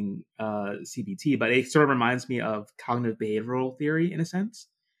mischaracterizing CBT, but it sort of reminds me of cognitive behavioral theory in a sense,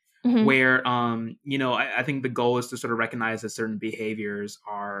 where I think the goal is to sort of recognize that certain behaviors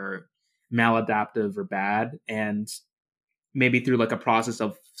are maladaptive or bad, and maybe through like a process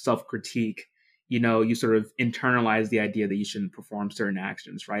of self-critique, you sort of internalize the idea that you shouldn't perform certain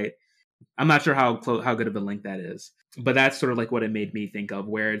actions, right? I'm not sure how good of a link that is, but that's sort of like what it made me think of,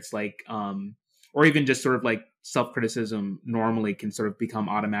 where it's like, or even just sort of like self-criticism normally can sort of become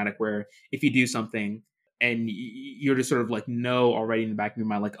automatic, where if you do something and you're just sort of like, no, already in the back of your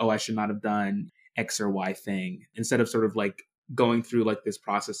mind, like, oh, I should not have done X or Y thing, instead of sort of like going through like this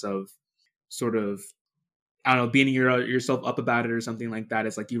process of sort of, I don't know, beating yourself up about it or something like that.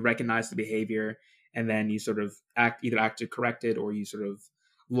 It's like you recognize the behavior and then you sort of either act to correct it, or you sort of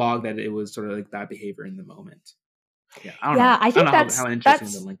log that it was sort of like that behavior in the moment. Yeah, I don't know. I think how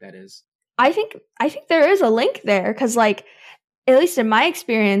interesting the link that is. I think there is a link there, because like, at least in my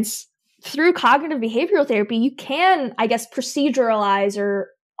experience, through cognitive behavioral therapy, you can, I guess, proceduralize or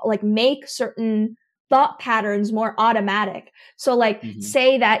like make certain thought patterns more automatic. So like,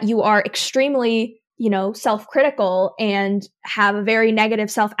 say that you are extremely self-critical and have a very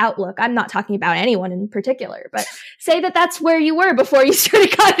negative self-outlook. I'm not talking about anyone in particular, but say that that's where you were before you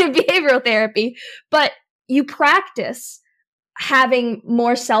started cognitive behavioral therapy, but you practice having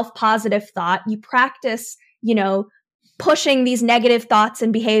more self-positive thought. You practice, pushing these negative thoughts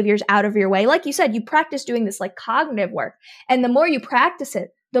and behaviors out of your way. Like you said, you practice doing this like cognitive work. And the more you practice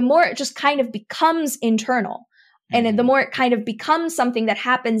it, the more it just kind of becomes internal. And the more it kind of becomes something that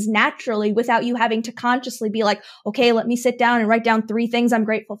happens naturally without you having to consciously be like, okay, let me sit down and write down 3 things I'm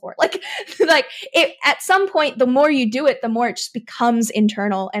grateful for. Like it, at some point, the more you do it, the more it just becomes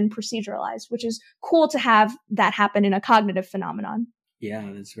internal and proceduralized, which is cool to have that happen in a cognitive phenomenon. Yeah,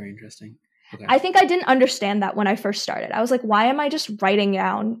 that's very interesting. Okay. I think I didn't understand that when I first started. I was like, why am I just writing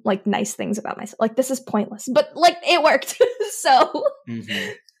down like nice things about myself? Like, this is pointless, but like it worked. So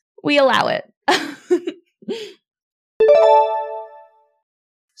we allow it.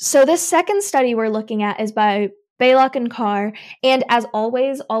 So this second study we're looking at is by Baylock and Carr. And as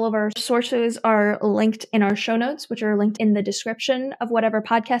always, all of our sources are linked in our show notes, which are linked in the description of whatever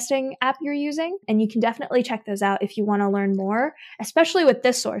podcasting app you're using. And you can definitely check those out if you want to learn more, especially with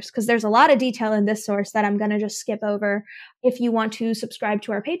this source, because there's a lot of detail in this source that I'm going to just skip over. If you want to subscribe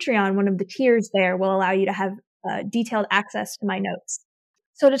to our Patreon, one of the tiers there will allow you to have detailed access to my notes.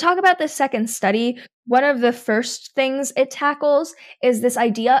 So to talk about this second study, one of the first things it tackles is this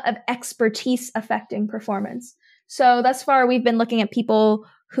idea of expertise affecting performance. So thus far, we've been looking at people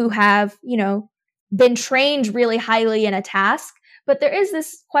who have, been trained really highly in a task, but there is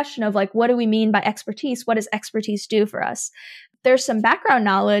this question of like, what do we mean by expertise? What does expertise do for us? There's some background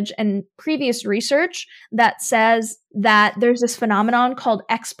knowledge and previous research that says that there's this phenomenon called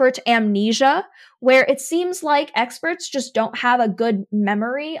expert amnesia, where it seems like experts just don't have a good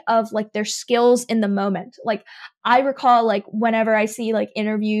memory of like their skills in the moment. Like I recall like whenever I see like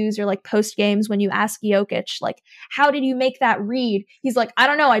interviews or like post games, when you ask Jokic, like, how did you make that read? He's like, I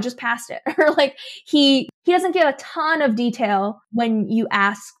don't know, I just passed it. Or like he doesn't give a ton of detail when you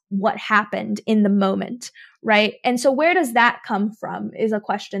ask what happened in the moment. Right. And so where does that come from is a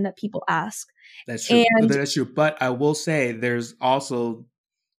question that people ask. That's true. That's true. But I will say there's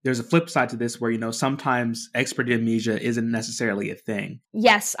a flip side to this where, sometimes expert amnesia isn't necessarily a thing.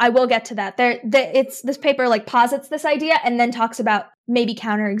 Yes, I will get to that. This paper like posits this idea and then talks about maybe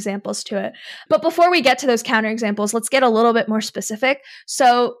counterexamples to it. But before we get to those counterexamples, let's get a little bit more specific.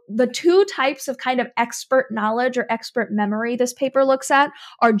 So the 2 types of kind of expert knowledge or expert memory this paper looks at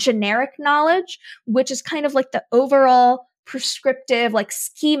are generic knowledge, which is kind of like the overall prescriptive like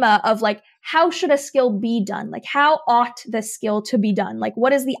schema of like, how should a skill be done? Like, how ought this skill to be done? Like,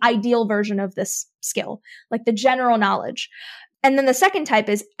 what is the ideal version of this skill? Like the general knowledge. And then the second type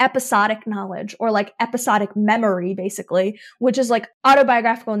is episodic knowledge, or like episodic memory, basically, which is like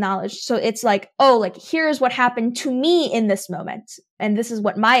autobiographical knowledge. So it's like, oh, like here's what happened to me in this moment. And this is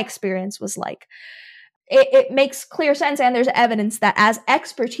what my experience was like. it makes clear sense, and there's evidence that as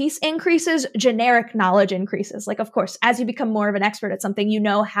expertise increases, generic knowledge increases. Like, of course, as you become more of an expert at something, you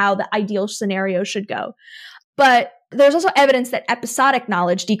know how the ideal scenario should go. But there's also evidence that episodic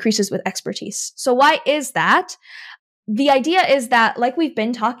knowledge decreases with expertise. So why is that? The idea is that, like we've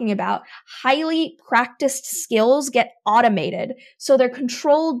been talking about, highly practiced skills get automated. So they're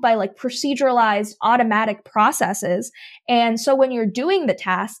controlled by like proceduralized automatic processes. And so when you're doing the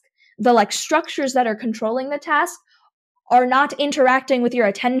task, the like structures that are controlling the task are not interacting with your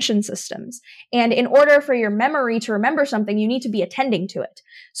attention systems. And in order for your memory to remember something, you need to be attending to it.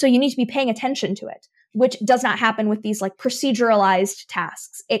 So you need to be paying attention to it, which does not happen with these like proceduralized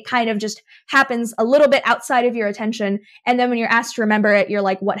tasks. It kind of just happens a little bit outside of your attention. And then when you're asked to remember it, you're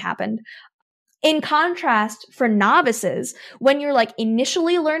like, what happened? In contrast, for novices, when you're like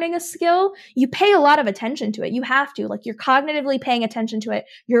initially learning a skill, you pay a lot of attention to it. You have to, like, you're cognitively paying attention to it.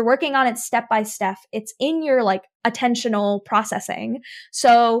 You're working on it step by step. It's in your like attentional processing.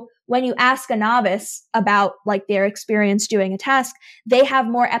 So when you ask a novice about like their experience doing a task, they have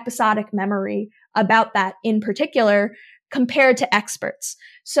more episodic memory about that in particular compared to experts.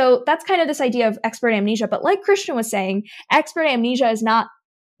 So that's kind of this idea of expert amnesia. But like Christian was saying, expert amnesia is not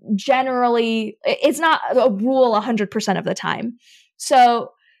generally, it's not a rule 100% of the time.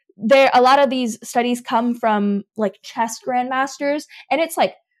 So a lot of these studies come from like chess grandmasters, and it's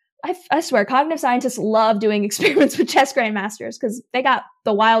like, I swear, cognitive scientists love doing experiments with chess grandmasters because they got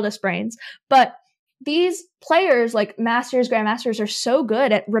the wildest brains. But these players, like masters, grandmasters, are so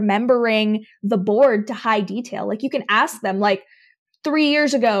good at remembering the board to high detail. Like, you can ask them, like, 3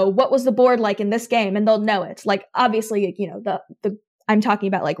 years ago, what was the board like in this game? And they'll know it. Like, obviously, you know, the I'm talking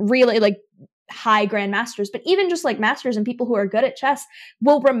about like really like high grandmasters, but even just like masters and people who are good at chess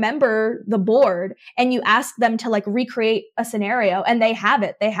will remember the board, and you ask them to like recreate a scenario and they have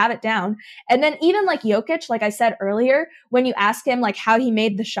it down. And then even like Jokic, like I said earlier, when you ask him like how he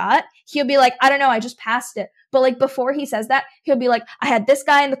made the shot, he'll be like, I don't know, I just passed it. But like before he says that, he'll be like, I had this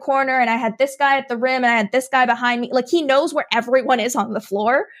guy in the corner and I had this guy at the rim and I had this guy behind me. Like, he knows where everyone is on the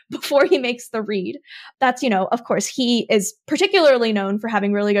floor before he makes the read. That's, you know, of course, he is particularly known for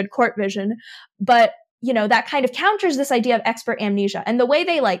having really good court vision. But, you know, that kind of counters this idea of expert amnesia. And the way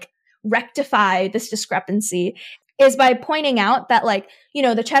they like rectify this discrepancy is by pointing out that, like, you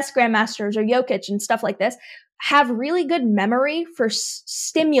know, the chess grandmasters or Jokic and stuff like this have really good memory for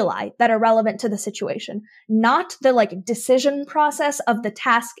stimuli that are relevant to the situation, not the like decision process of the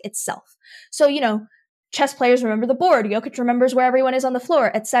task itself. So, you know, chess players remember the board, Jokic remembers where everyone is on the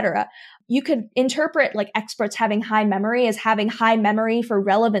floor, etc. You could interpret like experts having high memory as having high memory for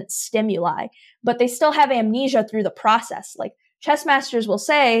relevant stimuli, but they still have amnesia through the process. Like, chess masters will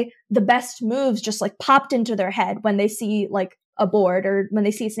say the best moves just like popped into their head when they see like a board or when they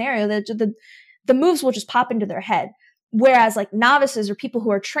see a scenario. The moves will just pop into their head. Whereas like novices or people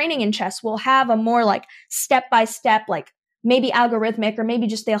who are training in chess will have a more like step-by-step, like maybe algorithmic, or maybe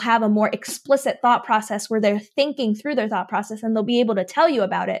just they'll have a more explicit thought process where they're thinking through their thought process and they'll be able to tell you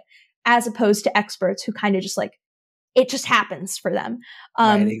about it, as opposed to experts who kind of just like, it just happens for them.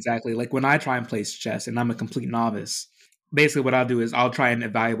 Right, exactly. Like when I try and play chess and I'm a complete novice, basically what I'll do is I'll try and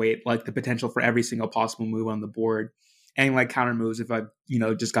evaluate like the potential for every single possible move on the board and like counter moves if I've, you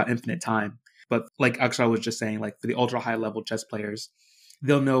know, just got infinite time. But like Akshay was just saying, like for the ultra high level chess players,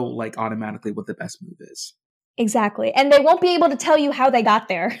 they'll know like automatically what the best move is. Exactly. And they won't be able to tell you how they got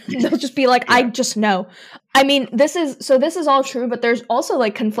there. They'll just be like, yeah. I just know. I mean, this is all true, but there's also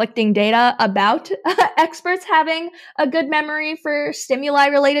like conflicting data about experts having a good memory for stimuli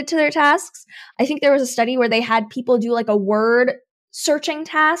related to their tasks. I think there was a study where they had people do like a word searching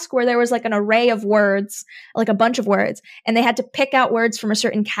task where there was like an array of words, like a bunch of words, and they had to pick out words from a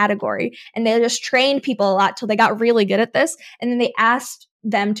certain category. And they just trained people a lot till they got really good at this. And then they asked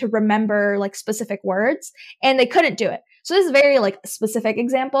them to remember like specific words, and they couldn't do it. So this is a very like specific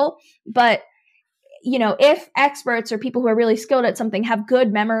example, but you know, if experts or people who are really skilled at something have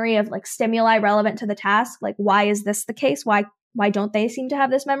good memory of like stimuli relevant to the task, like why is this the case? Why don't they seem to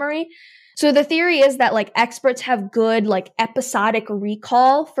have this memory? So the theory is that like experts have good like episodic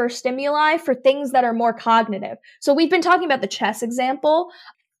recall for stimuli for things that are more cognitive. So we've been talking about the chess example.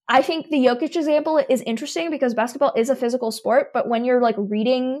 I think the Jokic example is interesting because basketball is a physical sport, but when you're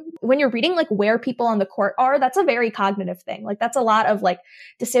reading like where people on the court are, that's a very cognitive thing. Like that's a lot of like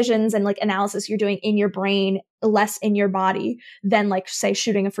decisions and like analysis you're doing in your brain, less in your body than like say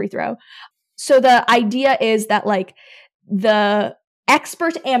shooting a free throw. So the idea is that like the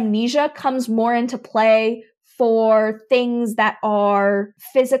expert amnesia comes more into play for things that are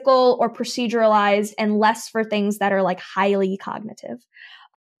physical or proceduralized and less for things that are like highly cognitive.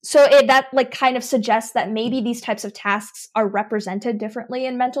 So that like kind of suggests that maybe these types of tasks are represented differently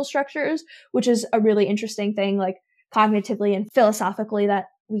in mental structures, which is a really interesting thing, like cognitively and philosophically, that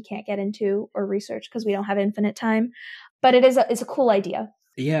we can't get into or research because we don't have infinite time. But it's a cool idea.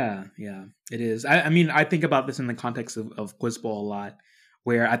 Yeah, it is. I mean, I think about this in the context of Quizball a lot,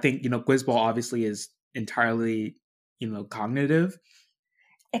 where I think, Quizball obviously is entirely, cognitive.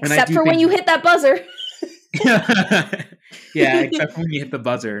 Except for when you hit that buzzer. Yeah, except for when you hit the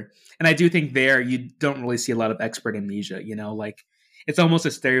buzzer. And I do think there you don't really see a lot of expert amnesia, like it's almost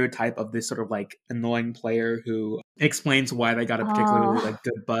a stereotype of this sort of like annoying player who explains why they got a particularly like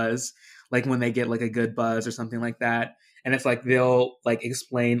good buzz, like when they get like a good buzz or something like that. And it's like they'll like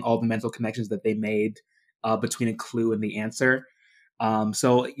explain all the mental connections that they made between a clue and the answer.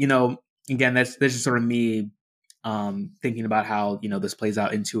 So, again, that's just sort of me thinking about how, this plays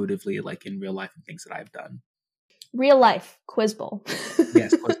out intuitively, like in real life and things that I've done. Real life, Quizball.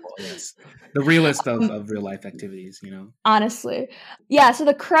 Yes, Quizball, yes. The realest of real life activities, Honestly. Yeah, so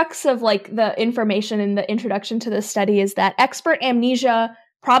the crux of like the information in the introduction to this study is that expert amnesia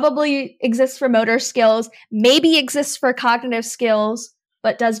probably exists for motor skills, maybe exists for cognitive skills,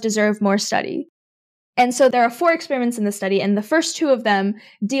 but does deserve more study. And so there are 4 experiments in the study, and the first 2 of them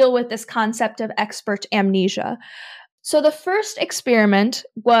deal with this concept of expert amnesia. So the first experiment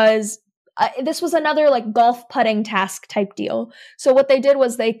was this was another like golf putting task type deal. So what they did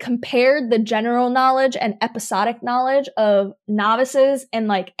was they compared the general knowledge and episodic knowledge of novices and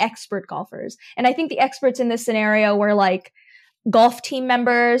like expert golfers. And I think the experts in this scenario were like golf team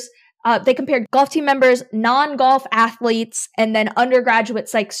members. They compared golf team members, non-golf athletes, and then undergraduate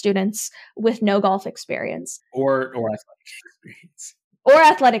psych students with no golf experience. Or athletic experience. Or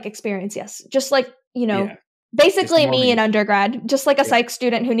athletic experience, yes. Just like, basically me in undergrad, just like a psych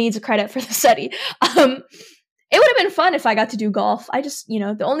student who needs credit for the study. It would have been fun if I got to do golf. I just,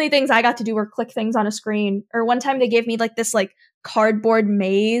 the only things I got to do were click things on a screen. Or one time they gave me like this like cardboard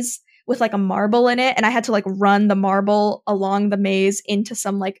maze with like a marble in it, and I had to like run the marble along the maze into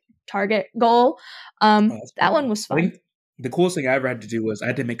some like target goal. That one was fun. I think the coolest thing I ever had to do was I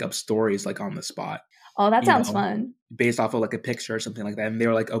had to make up stories like on the spot. Oh, that sounds fun. Based off of like a picture or something like that. And they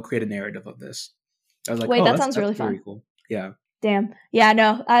were like, oh, create a narrative of this. I was like, wait, that sounds really fun. Cool. Yeah. Damn. Yeah,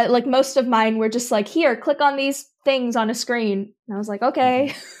 no. Like most of mine were just like, here, click on these things on a screen. And I was like,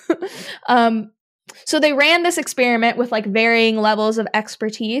 okay. So they ran this experiment with like varying levels of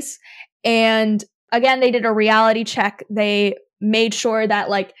expertise. And again, they did a reality check. They made sure that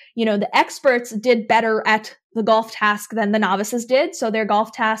like, the experts did better at the golf task than the novices did. So their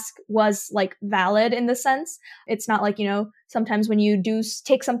golf task was like valid in the sense. It's not like, sometimes when you do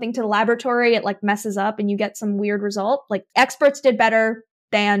take something to the laboratory, it like messes up and you get some weird result. Like experts did better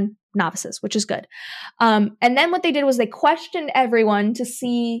than novices, which is good. And then what they did was they questioned everyone to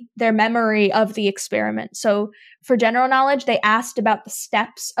see their memory of the experiment. So for general knowledge, they asked about the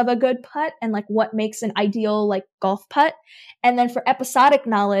steps of a good putt and like what makes an ideal like golf putt. And then for episodic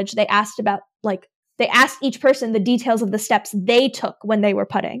knowledge, they asked about like, they asked each person the details of the steps they took when they were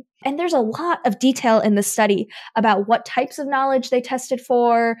putting. And there's a lot of detail in the study about what types of knowledge they tested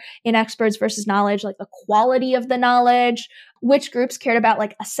for in experts versus knowledge, like the quality of the knowledge, which groups cared about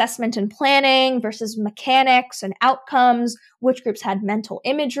like assessment and planning versus mechanics and outcomes, which groups had mental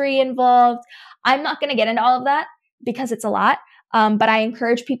imagery involved. I'm not going to get into all of that because it's a lot. But I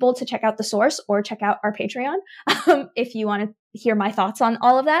encourage people to check out the source or check out our Patreon if you want to hear my thoughts on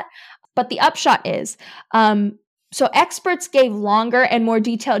all of that. But the upshot is, so experts gave longer and more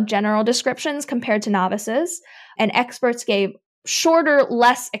detailed general descriptions compared to novices, and experts gave shorter,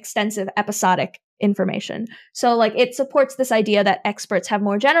 less extensive episodic information. So like it supports this idea that experts have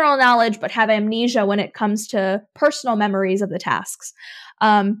more general knowledge, but have amnesia when it comes to personal memories of the tasks.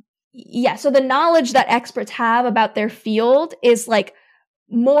 So the knowledge that experts have about their field is like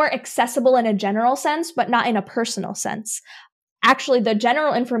more accessible in a general sense, but not in a personal sense. Actually, the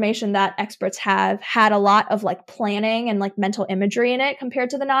general information that experts have had a lot of like planning and like mental imagery in it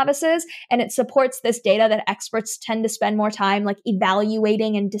compared to the novices. And it supports this data that experts tend to spend more time like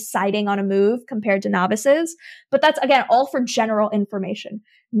evaluating and deciding on a move compared to novices. But that's again, all for general information,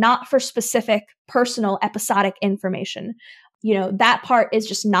 not for specific personal episodic information. That part is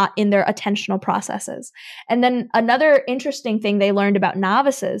just not in their attentional processes. And then another interesting thing they learned about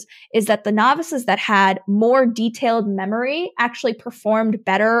novices is that the novices that had more detailed memory actually performed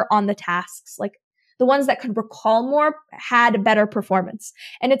better on the tasks. Like the ones that could recall more had better performance.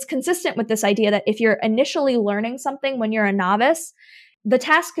 And it's consistent with this idea that if you're initially learning something when you're a novice, the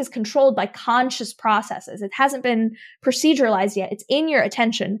task is controlled by conscious processes. It hasn't been proceduralized yet. It's in your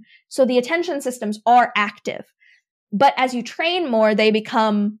attention. So the attention systems are active. But as you train more, they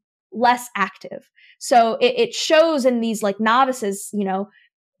become less active. So it shows in these like novices, you know,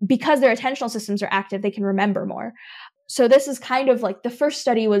 because their attentional systems are active, they can remember more. So this is kind of like the first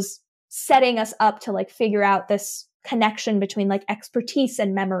study was setting us up to like figure out this connection between like expertise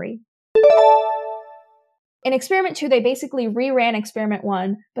and memory. In experiment 2, they basically reran experiment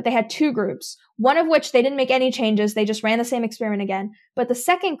 1, but they had 2 groups, one of which they didn't make any changes. They just ran the same experiment again. But the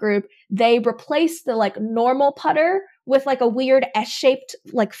second group, they replaced the like normal putter with like a weird S-shaped,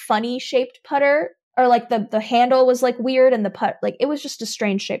 like funny shaped putter, or like the handle was like weird and the putt, like it was just a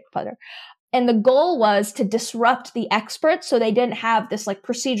strange shaped putter. And the goal was to disrupt the experts so they didn't have this like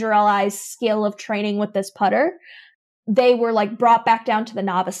proceduralized skill of training with this putter. They were like brought back down to the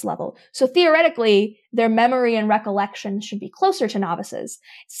novice level. So theoretically, their memory and recollection should be closer to novices,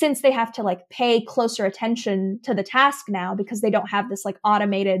 since they have to like pay closer attention to the task now because they don't have this like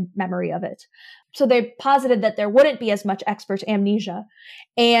automated memory of it. So they posited that there wouldn't be as much expert amnesia.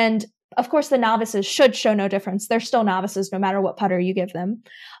 And of course, the novices should show no difference. They're still novices no matter what putter you give them.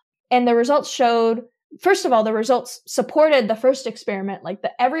 And the results showed, first of all, the results supported the first experiment. Like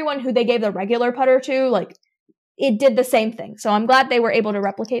everyone who they gave the regular putter to, like it did the same thing. So I'm glad they were able to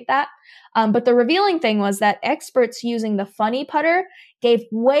replicate that. But the revealing thing was that experts using the funny putter gave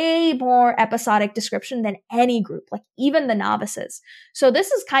way more episodic description than any group, like even the novices. So this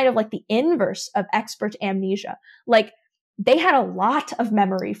is kind of like the inverse of expert amnesia. Like they had a lot of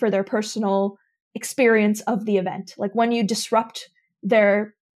memory for their personal experience of the event. Like when you disrupt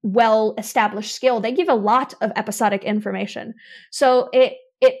their well-established skill, they give a lot of episodic information. So it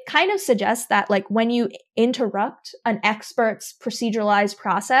kind of suggests that like when you interrupt an expert's proceduralized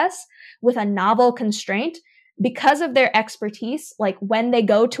process with a novel constraint, because of their expertise, like when they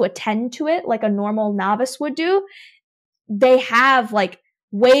go to attend to it like a normal novice would do, they have like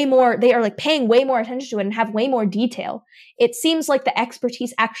way more, they are like paying way more attention to it and have way more detail. It seems like the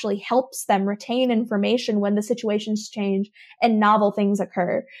expertise actually helps them retain information when the situations change and novel things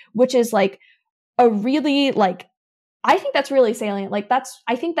occur, which is like a really like, I think that's really salient. Like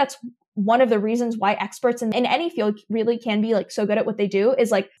I think that's one of the reasons why experts in any field really can be like so good at what they do,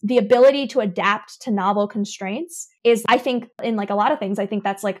 is like the ability to adapt to novel constraints is, I think in like a lot of things, I think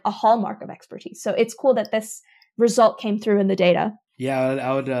that's like a hallmark of expertise. So it's cool that this result came through in the data. Yeah,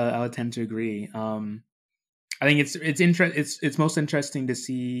 I would tend to agree. I think it's most interesting to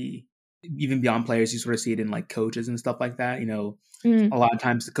see, even beyond players, you sort of see it in like coaches and stuff like that. You know, a lot of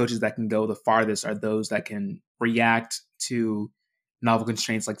times the coaches that can go the farthest are those that can react to novel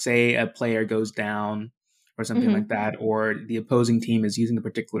constraints. Like say a player goes down or something like that, or the opposing team is using a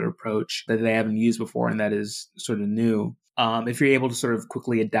particular approach that they haven't used before and that is sort of new. If you're able to sort of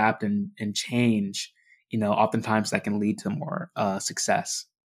quickly adapt and change, you know, oftentimes that can lead to more success.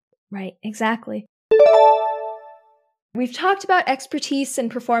 Right, exactly. We've talked about expertise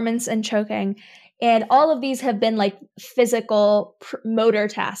and performance and choking, and all of these have been like physical motor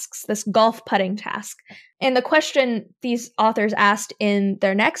tasks, this golf putting task. And the question these authors asked in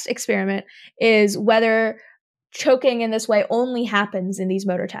their next experiment is whether choking in this way only happens in these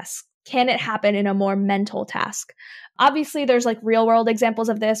motor tasks. Can it happen in a more mental task? Obviously, there's like real world examples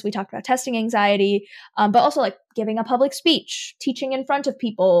of this. We talked about testing anxiety, but also like giving a public speech, teaching in front of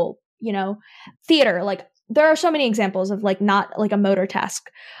people, you know, theater. Like there are so many examples of like not like a motor task.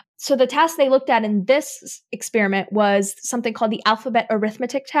 So the task they looked at in this experiment was something called the alphabet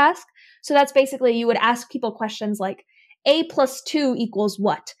arithmetic task. So that's basically you would ask people questions like A plus 2 equals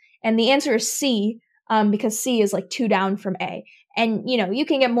what? And the answer is C, because C is like 2 down from A. And, you know, you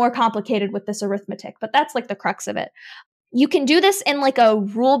can get more complicated with this arithmetic, but that's like the crux of it. You can do this in like a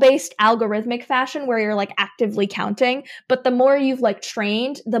rule-based algorithmic fashion where you're like actively counting, but the more you've like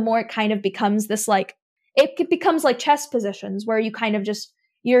trained, the more it kind of becomes this like, it becomes like chess positions where you kind of just,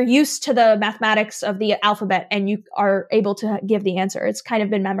 you're used to the mathematics of the alphabet and you are able to give the answer. It's kind of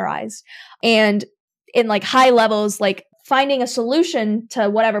been memorized. And in like high levels, like finding a solution to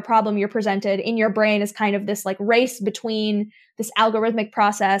whatever problem you're presented in your brain is kind of this like race between this algorithmic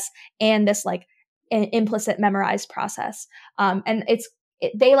process and this like implicit memorized process. And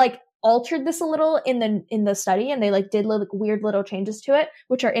they like altered this a little in the study, and they like did like weird little changes to it,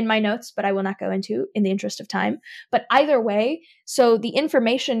 which are in my notes, but I will not go into in the interest of time. But either way, so the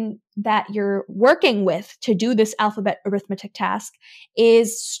information that you're working with to do this alphabet arithmetic task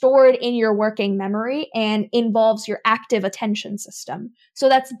is stored in your working memory and involves your active attention system. So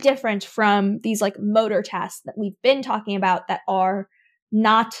that's different from these like motor tasks that we've been talking about that are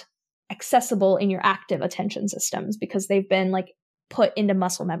not accessible in your active attention systems because they've been like put into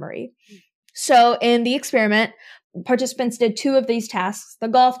muscle memory. So in the experiment, participants did 2 of these tasks, the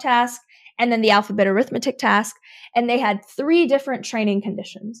golf task and then the alphabet arithmetic task. And they had 3 different training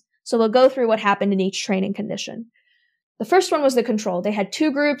conditions. So we'll go through what happened in each training condition. The first one was the control. They had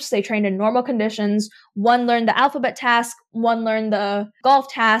 2 groups. They trained in normal conditions. One learned the alphabet task, one learned the golf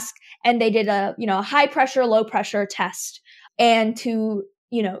task, and they did a high pressure, low pressure test and to,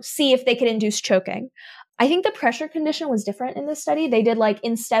 see if they could induce choking. I think the pressure condition was different in this study. They did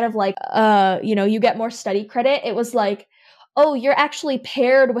instead of you get more study credit, it was like, oh, you're actually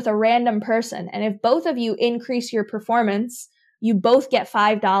paired with a random person. And if both of you increase your performance, you both get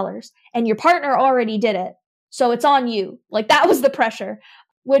 $5 and your partner already did it. So it's on you. That was the pressure,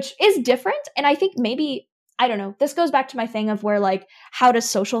 which is different. And I think maybe, I don't know, this goes back to my thing of where how do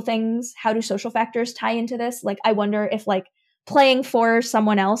social factors tie into this? I wonder if playing for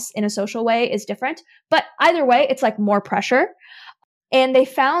someone else in a social way is different. But either way, it's more pressure. And they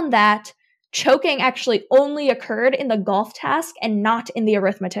found that choking actually only occurred in the golf task and not in the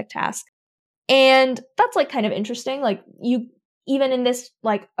arithmetic task. And that's kind of interesting. Even in this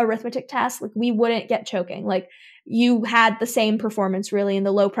arithmetic task, we wouldn't get choking. You had the same performance really in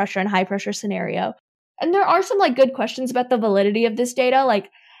the low pressure and high pressure scenario. And there are some good questions about the validity of this data.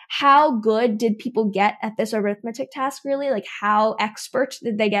 How good did people get at this arithmetic task really? How expert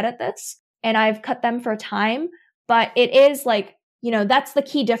did they get at this? And I've cut them for time, but it is that's the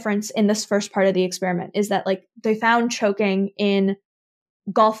key difference in this first part of the experiment is that they found choking in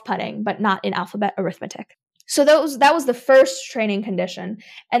golf putting, but not in alphabet arithmetic. So that was the first training condition.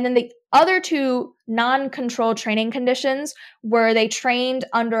 And then the other 2 non-control training conditions were they trained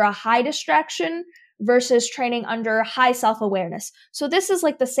under a high distraction versus training under high self-awareness. So this is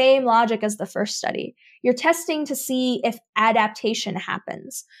the same logic as the first study. You're testing to see if adaptation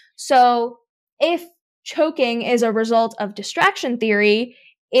happens. So if choking is a result of distraction theory,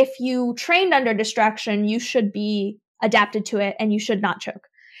 if you trained under distraction, you should be adapted to it and you should not choke.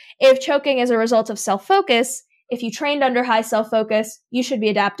 If choking is a result of self-focus, if you trained under high self-focus, you should be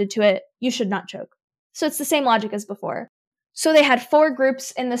adapted to it. You should not choke. So it's the same logic as before. So they had 4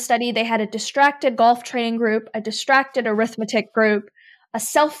 groups in the study. They had a distracted golf training group, a distracted arithmetic group, a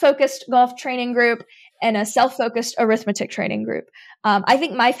self-focused golf training group, and a self-focused arithmetic training group. I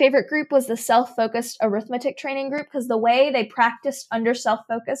think my favorite group was the self-focused arithmetic training group because the way they practiced under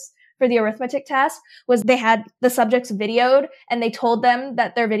self-focus for the arithmetic task was they had the subjects videoed and they told them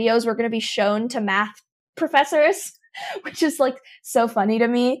that their videos were going to be shown to math professors, which is so funny to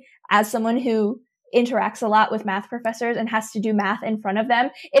me as someone who interacts a lot with math professors and has to do math in front of them.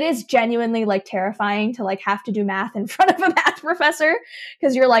 It is genuinely terrifying to have to do math in front of a math professor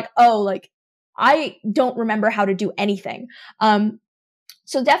because you're I don't remember how to do anything.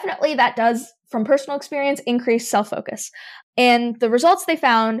 So definitely that does, from personal experience, increase self-focus. And the results they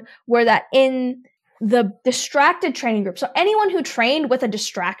found were that in the distracted training group, so anyone who trained with a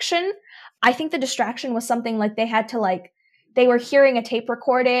distraction, I think the distraction was something they had to they were hearing a tape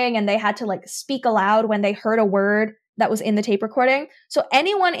recording and they had to speak aloud when they heard a word that was in the tape recording. So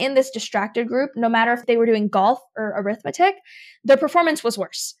anyone in this distracted group, no matter if they were doing golf or arithmetic, their performance was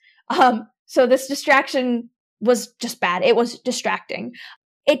worse. So this distraction was just bad. It was distracting.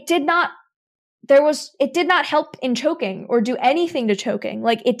 It did not help in choking or do anything to choking.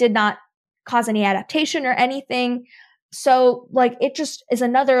 It did not cause any adaptation or anything. So it just is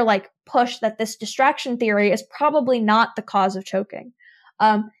another push that this distraction theory is probably not the cause of choking.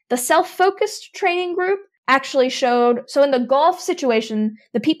 The self-focused training group actually showed, so in the golf situation,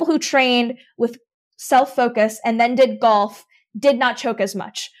 the people who trained with self-focus and then did golf did not choke as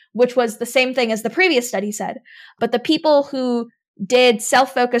much, which was the same thing as the previous study said. But the people who did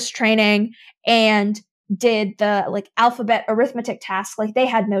self-focused training and did the alphabet arithmetic task, they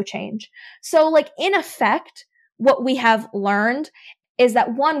had no change. So in effect, what we have learned is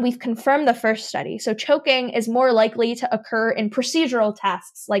that 1, we've confirmed the first study. So choking is more likely to occur in procedural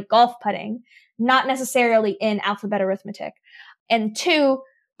tasks like golf putting, not necessarily in alphabet arithmetic. And 2,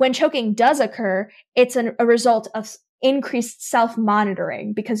 when choking does occur, it's a result of increased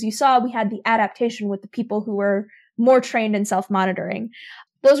self-monitoring because you saw we had the adaptation with the people who were more trained in self-monitoring.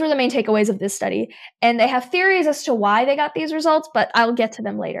 Those were the main takeaways of this study. And they have theories as to why they got these results, but I'll get to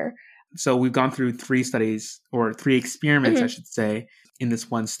them later. So we've gone through 3 studies or 3 experiments, I should say, in this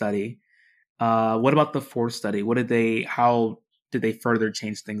one study. What about the 4th study? How did they further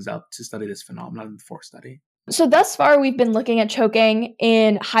change things up to study this phenomenon in the 4th study? So thus far, we've been looking at choking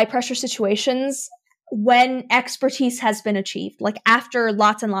in high pressure situations when expertise has been achieved, after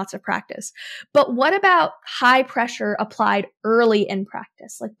lots and lots of practice. But what about high pressure applied early in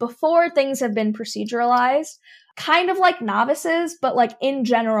practice, before things have been proceduralized, kind of like novices, but in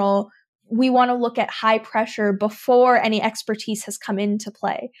general, we want to look at high pressure before any expertise has come into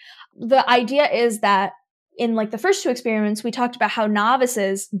play. The idea is that in like the first two experiments, we talked about how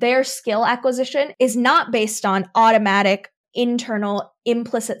novices, their skill acquisition is not based on automatic, internal,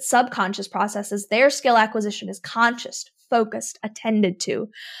 implicit, subconscious processes. Their skill acquisition is conscious, focused, attended to.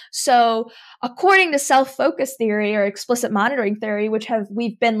 So according to self-focus theory or explicit monitoring theory, which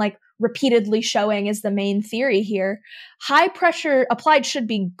we've been like repeatedly showing is the main theory here, high pressure applied should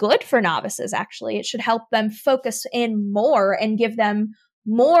be good for novices, actually. It should help them focus in more and give them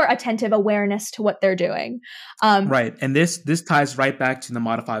more attentive awareness to what they're doing. Right. And this ties right back to the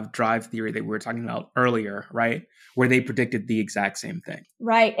modified drive theory that we were talking about earlier, right? Where they predicted the exact same thing.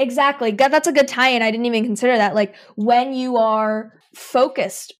 Right. Exactly. That's a good tie-in. I didn't even consider that. Like when you are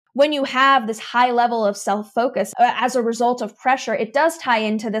focused, when you have this high level of self-focus as a result of pressure, it does tie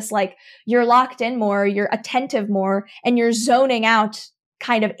into this, like you're locked in more, you're attentive more, and you're zoning out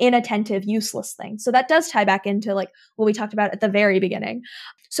kind of inattentive, useless things. So that does tie back into like what we talked about at the very beginning.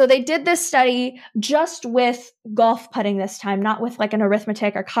 So they did this study just with golf putting this time, not with like an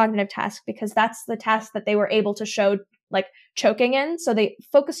arithmetic or cognitive task, because that's the task that they were able to show like choking in. So they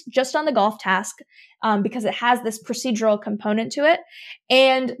focused just on the golf task because it has this procedural component to it.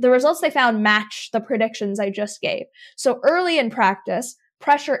 And the results they found match the predictions I just gave. So early in practice,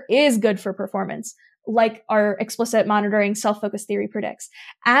 pressure is good for performance, like our explicit monitoring self-focus theory predicts.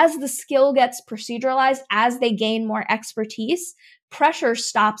 As the skill gets proceduralized, as they gain more expertise, pressure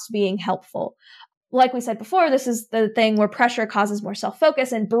stops being helpful. Like we said before, this is the thing where pressure causes more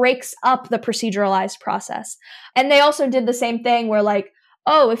self-focus and breaks up the proceduralized process. And they also did the same thing where like,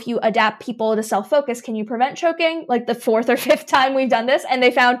 oh, if you adapt people to self-focus, can you prevent choking? Like the fourth or fifth time we've done this. And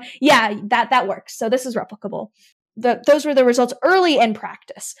they found, yeah, that works. So this is replicable. Those were the results early in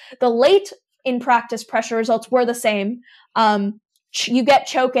practice. The late in practice pressure results were the same. You get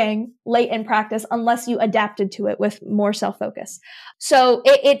choking late in practice unless you adapted to it with more self-focus. So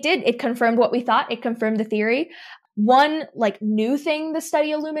it confirmed what we thought. It confirmed the theory. One like new thing the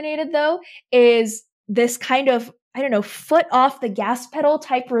study illuminated though is this kind of, I don't know, foot off the gas pedal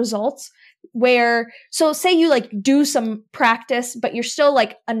type results where, so say you like do some practice, but you're still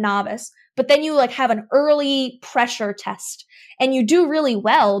like a novice, but then you like have an early pressure test and you do really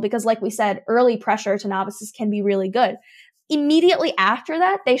well because like we said, early pressure to novices can be really good. Immediately after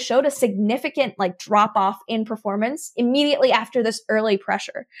that, they showed a significant like drop off in performance immediately after this early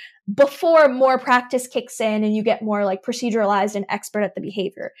pressure before more practice kicks in and you get more like proceduralized and expert at the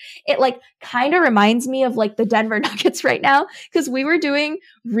behavior. It like kind of reminds me of like the Denver Nuggets right now because we were doing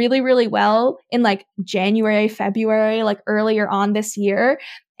really, really well in like January, February, like earlier on this year.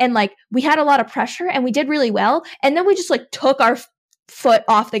 And like we had a lot of pressure and we did really well. And then we just like took our foot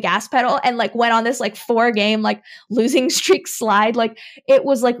off the gas pedal and like went on this like 4-game like losing streak slide. Like it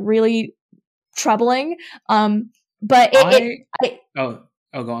was like really troubling. But go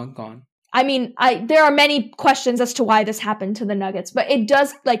on. I mean, there are many questions as to why this happened to the Nuggets, but it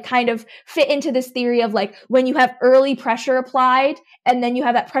does like kind of fit into this theory of like when you have early pressure applied and then you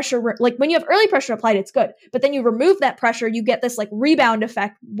have that pressure, like when you have early pressure applied, it's good. But then you remove that pressure, you get this like rebound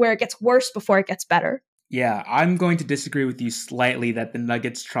effect where it gets worse before it gets better. Yeah, I'm going to disagree with you slightly that the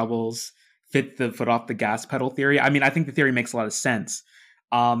Nuggets' troubles fit the foot off the gas pedal theory. I mean, I think the theory makes a lot of sense.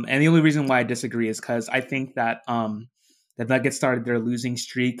 And the only reason why I disagree is because I think that the Nuggets started their losing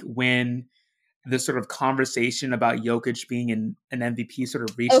streak when the sort of conversation about Jokic being an MVP sort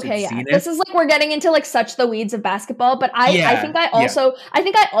of reached its zenith. This is like we're getting into like such the weeds of basketball, but I think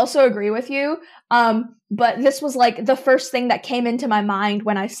I also agree with you. But this was like the first thing that came into my mind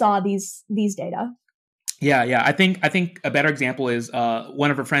when I saw these data. Yeah. I think a better example is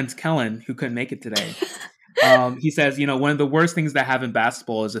one of her friends, Kellen, who couldn't make it today. He says, one of the worst things that have in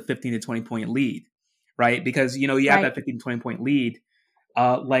basketball is a 15 to 20 point lead, right? Because, you have that 15 to 20 point lead,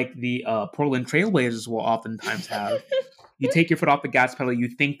 like the Portland Trailblazers will oftentimes have. You take your foot off the gas pedal, you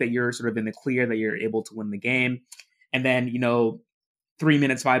think that you're sort of in the clear, that you're able to win the game. And then, 3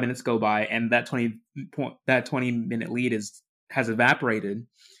 minutes, 5 minutes go by and that 20-minute lead has evaporated.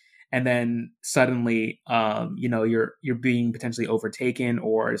 And then suddenly, you're being potentially overtaken,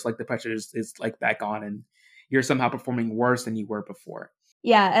 or it's like the pressure is like back on, and you're somehow performing worse than you were before.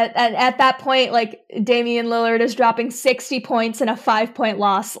 Yeah, at that point, like Damian Lillard is dropping 60 points in a 5-point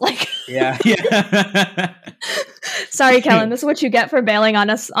loss. Like, yeah. Sorry, Kellen, this is what you get for bailing on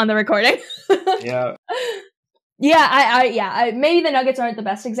us on the recording. Yeah. Yeah, maybe the Nuggets aren't the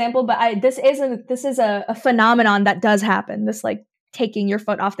best example, but this is a phenomenon that does happen. This like taking your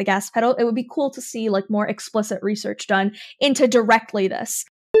foot off the gas pedal. It would be cool to see like more explicit research done into directly this.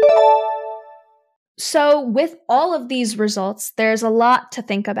 So with all of these results, there's a lot to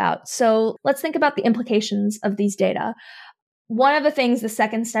think about. So let's think about the implications of these data. One of the things the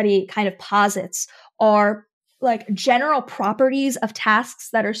second study kind of posits are like general properties of tasks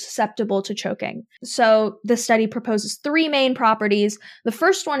that are susceptible to choking. So the study proposes 3 main properties. The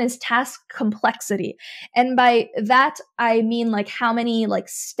first one is task complexity. And by that, I mean like how many like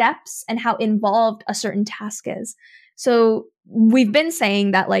steps and how involved a certain task is. So we've been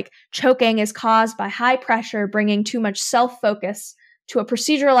saying that like choking is caused by high pressure bringing too much self-focus to a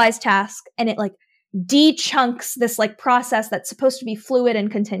proceduralized task, and it like de-chunks this like process that's supposed to be fluid and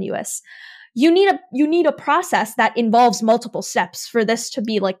continuous. You need a process that involves multiple steps for this to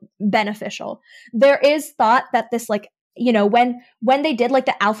be like beneficial. There is thought that this like, you know, when they did like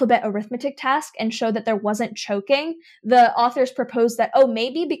the alphabet arithmetic task and showed that there wasn't choking, the authors proposed that,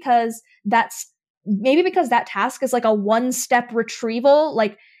 maybe because that task is like a one-step retrieval,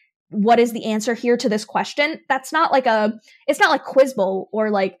 like what is the answer here to this question? It's not like Quiz Bowl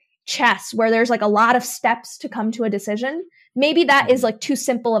or like chess where there's like a lot of steps to come to a decision. Maybe that is like too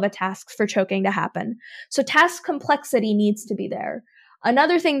simple of a task for choking to happen. So task complexity needs to be there.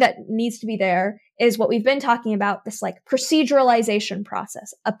 Another thing that needs to be there is what we've been talking about, this like proceduralization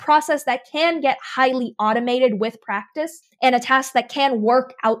process, a process that can get highly automated with practice and a task that can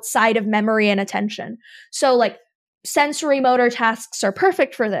work outside of memory and attention. So like sensory motor tasks are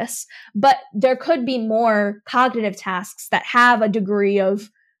perfect for this, but there could be more cognitive tasks that have a degree of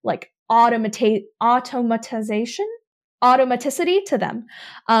like automaticity to them.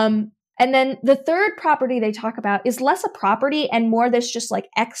 And then the third property they talk about is less a property and more this just like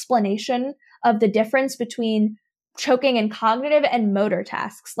explanation of the difference between choking and cognitive and motor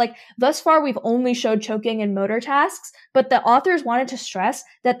tasks. Like thus far, we've only showed choking and motor tasks, but the authors wanted to stress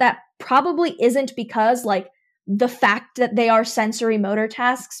that probably isn't because like the fact that they are sensory motor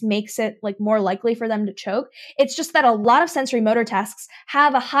tasks makes it like more likely for them to choke. It's just that a lot of sensory motor tasks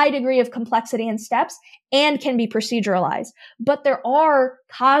have a high degree of complexity and steps and can be proceduralized. But there are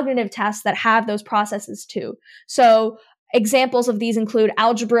cognitive tasks that have those processes too. So examples of these include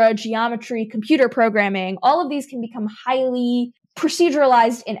algebra, geometry, computer programming. All of these can become highly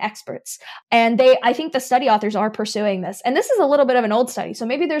proceduralized in experts. And I think the study authors are pursuing this. And this is a little bit of an old study, so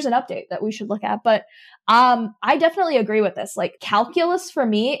maybe there's an update that we should look at. But I definitely agree with this. Like calculus for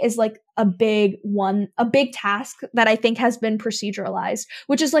me is like a big task that I think has been proceduralized,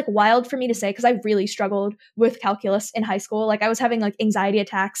 which is like wild for me to say because I really struggled with calculus in high school. Like I was having like anxiety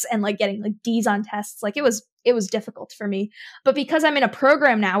attacks and like getting like D's on tests. Like it was difficult for me. But because I'm in a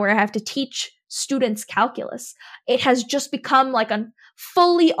program now where I have to teach students calculus, it has just become like a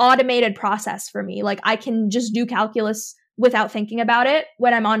fully automated process for me. Like I can just do calculus without thinking about it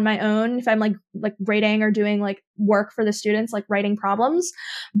when I'm on my own, if I'm like grading or doing like work for the students, like writing problems.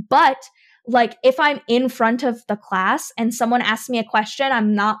 But like if I'm in front of the class and someone asks me a question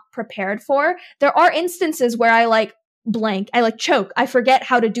I'm not prepared for, there are instances where I like blank, I like choke, I forget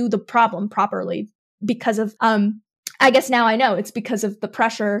how to do the problem properly because of I guess now I know it's because of the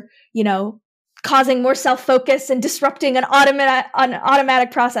pressure, you know, causing more self-focus and disrupting an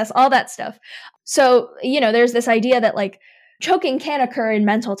automatic process, all that stuff. So, you know, there's this idea that like choking can occur in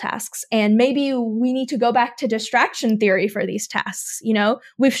mental tasks, and maybe we need to go back to distraction theory for these tasks. You know,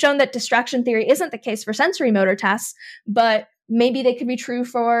 we've shown that distraction theory isn't the case for sensory motor tasks, but maybe they could be true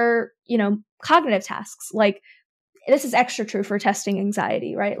for, you know, cognitive tasks. Like this is extra true for testing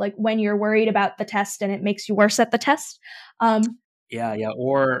anxiety, right? Like when you're worried about the test and it makes you worse at the test. Yeah.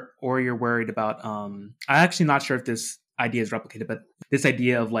 Or you're worried about I'm actually not sure if this idea is replicated, but this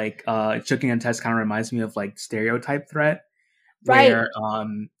idea of like choking on tests kind of reminds me of like stereotype threat. Right. Where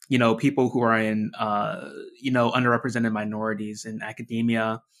you know, people who are in you know, underrepresented minorities in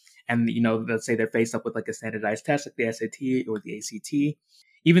academia, and you know, let's say they're faced up with like a standardized test like the SAT or the ACT,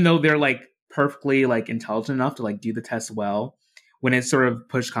 even though they're like perfectly like intelligent enough to like do the test well, when it sort of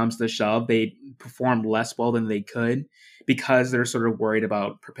push comes to shove, they perform less well than they could because they're sort of worried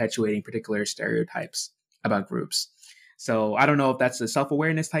about perpetuating particular stereotypes about groups. So I don't know if that's a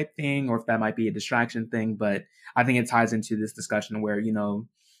self-awareness type thing or if that might be a distraction thing, but I think it ties into this discussion where, you know,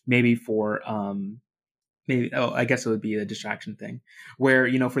 maybe for I guess it would be a distraction thing where,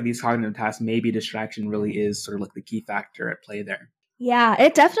 you know, for these cognitive tasks, maybe distraction really is sort of like the key factor at play there. Yeah,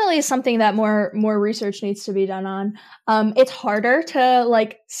 it definitely is something that more research needs to be done on. It's harder to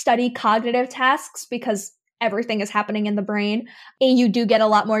like study cognitive tasks because everything is happening in the brain. And you do get a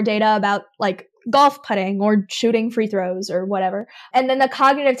lot more data about like golf putting or shooting free throws or whatever. And then the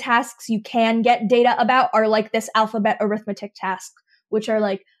cognitive tasks you can get data about are like this alphabet arithmetic task, which are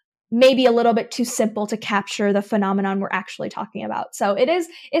like maybe a little bit too simple to capture the phenomenon we're actually talking about. So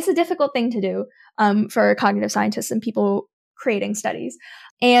it's a difficult thing to do for cognitive scientists and people creating studies.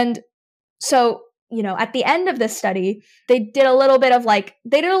 And so, at the end of this study, they did a little bit of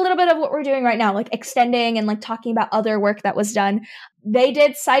what we're doing right now, like extending and like talking about other work that was done. They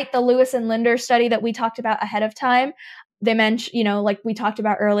did cite the Lewis and Linder study that we talked about ahead of time. They mentioned, like we talked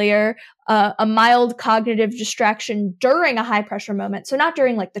about earlier, a mild cognitive distraction during a high pressure moment. So not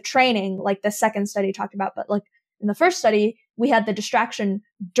during like the training, like the second study talked about, but like in the first study, we had the distraction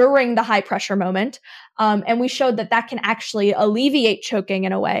during the high pressure moment. And we showed that can actually alleviate choking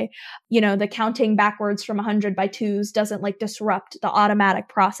in a way. The counting backwards from 100 by twos doesn't like disrupt the automatic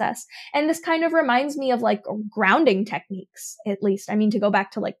process. And this kind of reminds me of like grounding techniques, at least. I mean, to go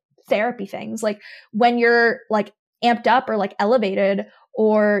back to like therapy things, like when you're like amped up or like elevated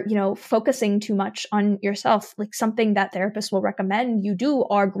or, focusing too much on yourself, like something that therapists will recommend you do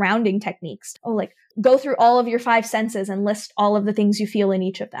are grounding techniques. Oh, like go through all of your 5 senses and list all of the things you feel in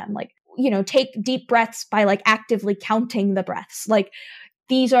each of them. Like, take deep breaths by like actively counting the breaths. Like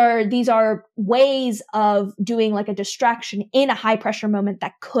these are ways of doing like a distraction in a high pressure moment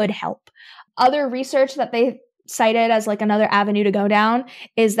that could help. Other research that they cited as like another avenue to go down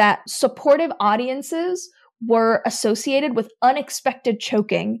is that supportive audiences were associated with unexpected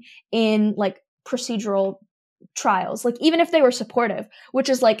choking in like procedural trials, like even if they were supportive, which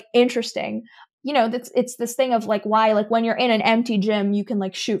is like interesting. It's this thing of like why, like when you're in an empty gym, you can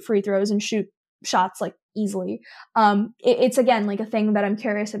like shoot free throws and shoot shots like easily. It's again like a thing that I'm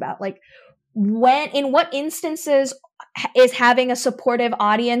curious about, like in what instances is having a supportive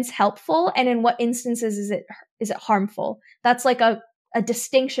audience helpful, and in what instances is it harmful? That's like a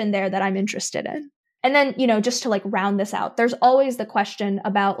distinction there that I'm interested in. And then, just to like round this out, there's always the question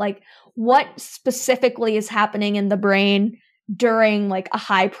about like what specifically is happening in the brain during like a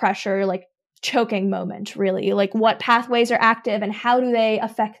high pressure, like choking moment, really. Like what pathways are active and how do they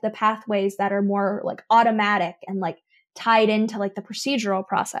affect the pathways that are more like automatic and like tied into like the procedural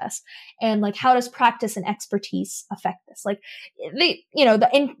process, and like how does practice and expertise affect this? Like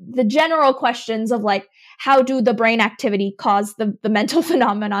the general questions of like how do the brain activity cause the mental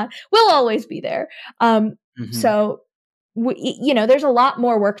phenomenon will always be there. So there's a lot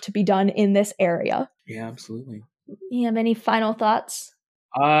more work to be done in this area. Yeah, absolutely. You have any final thoughts?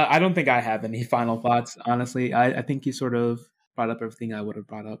 I don't think I have any final thoughts, honestly. I think you sort of brought up everything I would have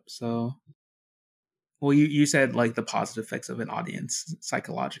brought up. So, well, you said like the positive effects of an audience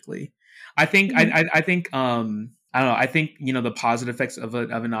psychologically. I think I think I don't know. I think the positive effects of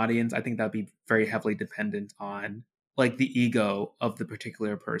an audience. I think that'd be very heavily dependent on like the ego of the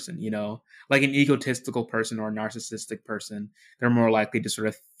particular person. Like an egotistical person or a narcissistic person, they're more likely to sort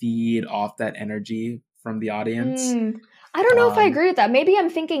of feed off that energy from the audience. I don't know if I agree with that. Maybe I'm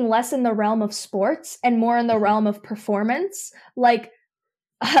thinking less in the realm of sports and more in the realm of performance, like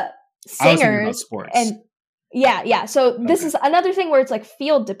singers. Sports. And yeah. So this is another thing where it's like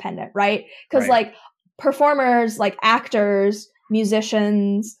field dependent, right? Because like performers, like actors,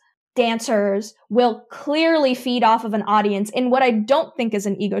 musicians, dancers will clearly feed off of an audience in what I don't think is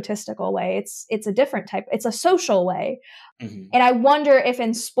an egotistical way. It's a different type. It's a social way. Mm-hmm. And I wonder if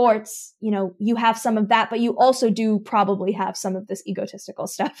in sports, you have some of that, but you also do probably have some of this egotistical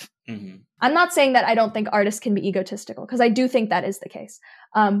stuff. Mm-hmm. I'm not saying that I don't think artists can be egotistical, because I do think that is the case.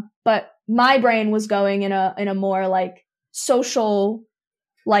 But my brain was going in a more like social,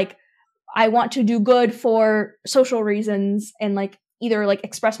 like I want to do good for social reasons and like either like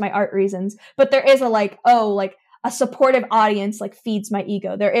express my art reasons, but there is a supportive audience like feeds my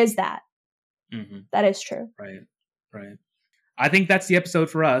ego. There is that. Mm-hmm. That is true. Right. I think that's the episode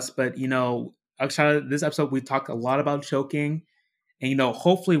for us, but Akshata, this episode, we talk a lot about choking, and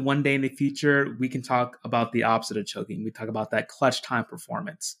hopefully one day in the future, we can talk about the opposite of choking. We talk about that clutch time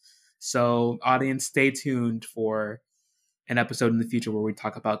performance. So audience, stay tuned for an episode in the future where we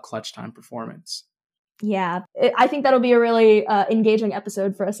talk about clutch time performance. Yeah, I think that'll be a really engaging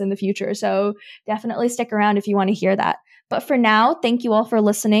episode for us in the future. So definitely stick around if you want to hear that. But for now, thank you all for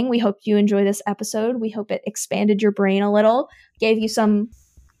listening. We hope you enjoy this episode. We hope it expanded your brain a little, gave you some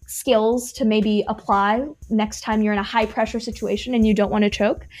skills to maybe apply next time you're in a high pressure situation and you don't want to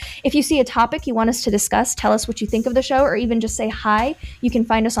choke. If you see a topic you want us to discuss, tell us what you think of the show, or even just say hi. You can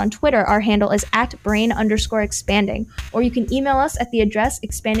find us on Twitter. Our handle is @brain_expanding, or you can email us at the address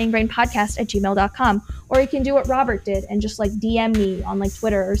expandingbrainpodcast@gmail.com, or you can do what Robert did and just like DM me on like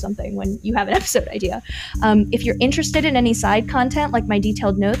Twitter or something when you have an episode idea. If you're interested in any side content like my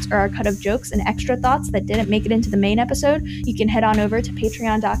detailed notes or our cut of jokes and extra thoughts that didn't make it into the main episode, you can head on over to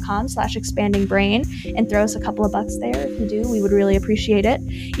patreon.com patreon.com/expandingbrain and throw us a couple of bucks there. If you do, we would really appreciate it.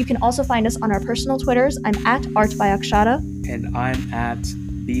 You can also find us on our personal Twitters. I'm at artbyakshata. And I'm at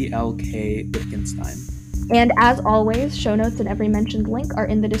BLK Wittgenstein. And as always, show notes and every mentioned link are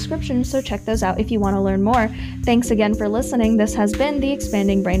in the description, so check those out if you want to learn more. Thanks again for listening. This has been the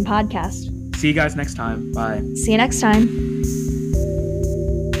Expanding Brain Podcast. See you guys next time. Bye. See you next time.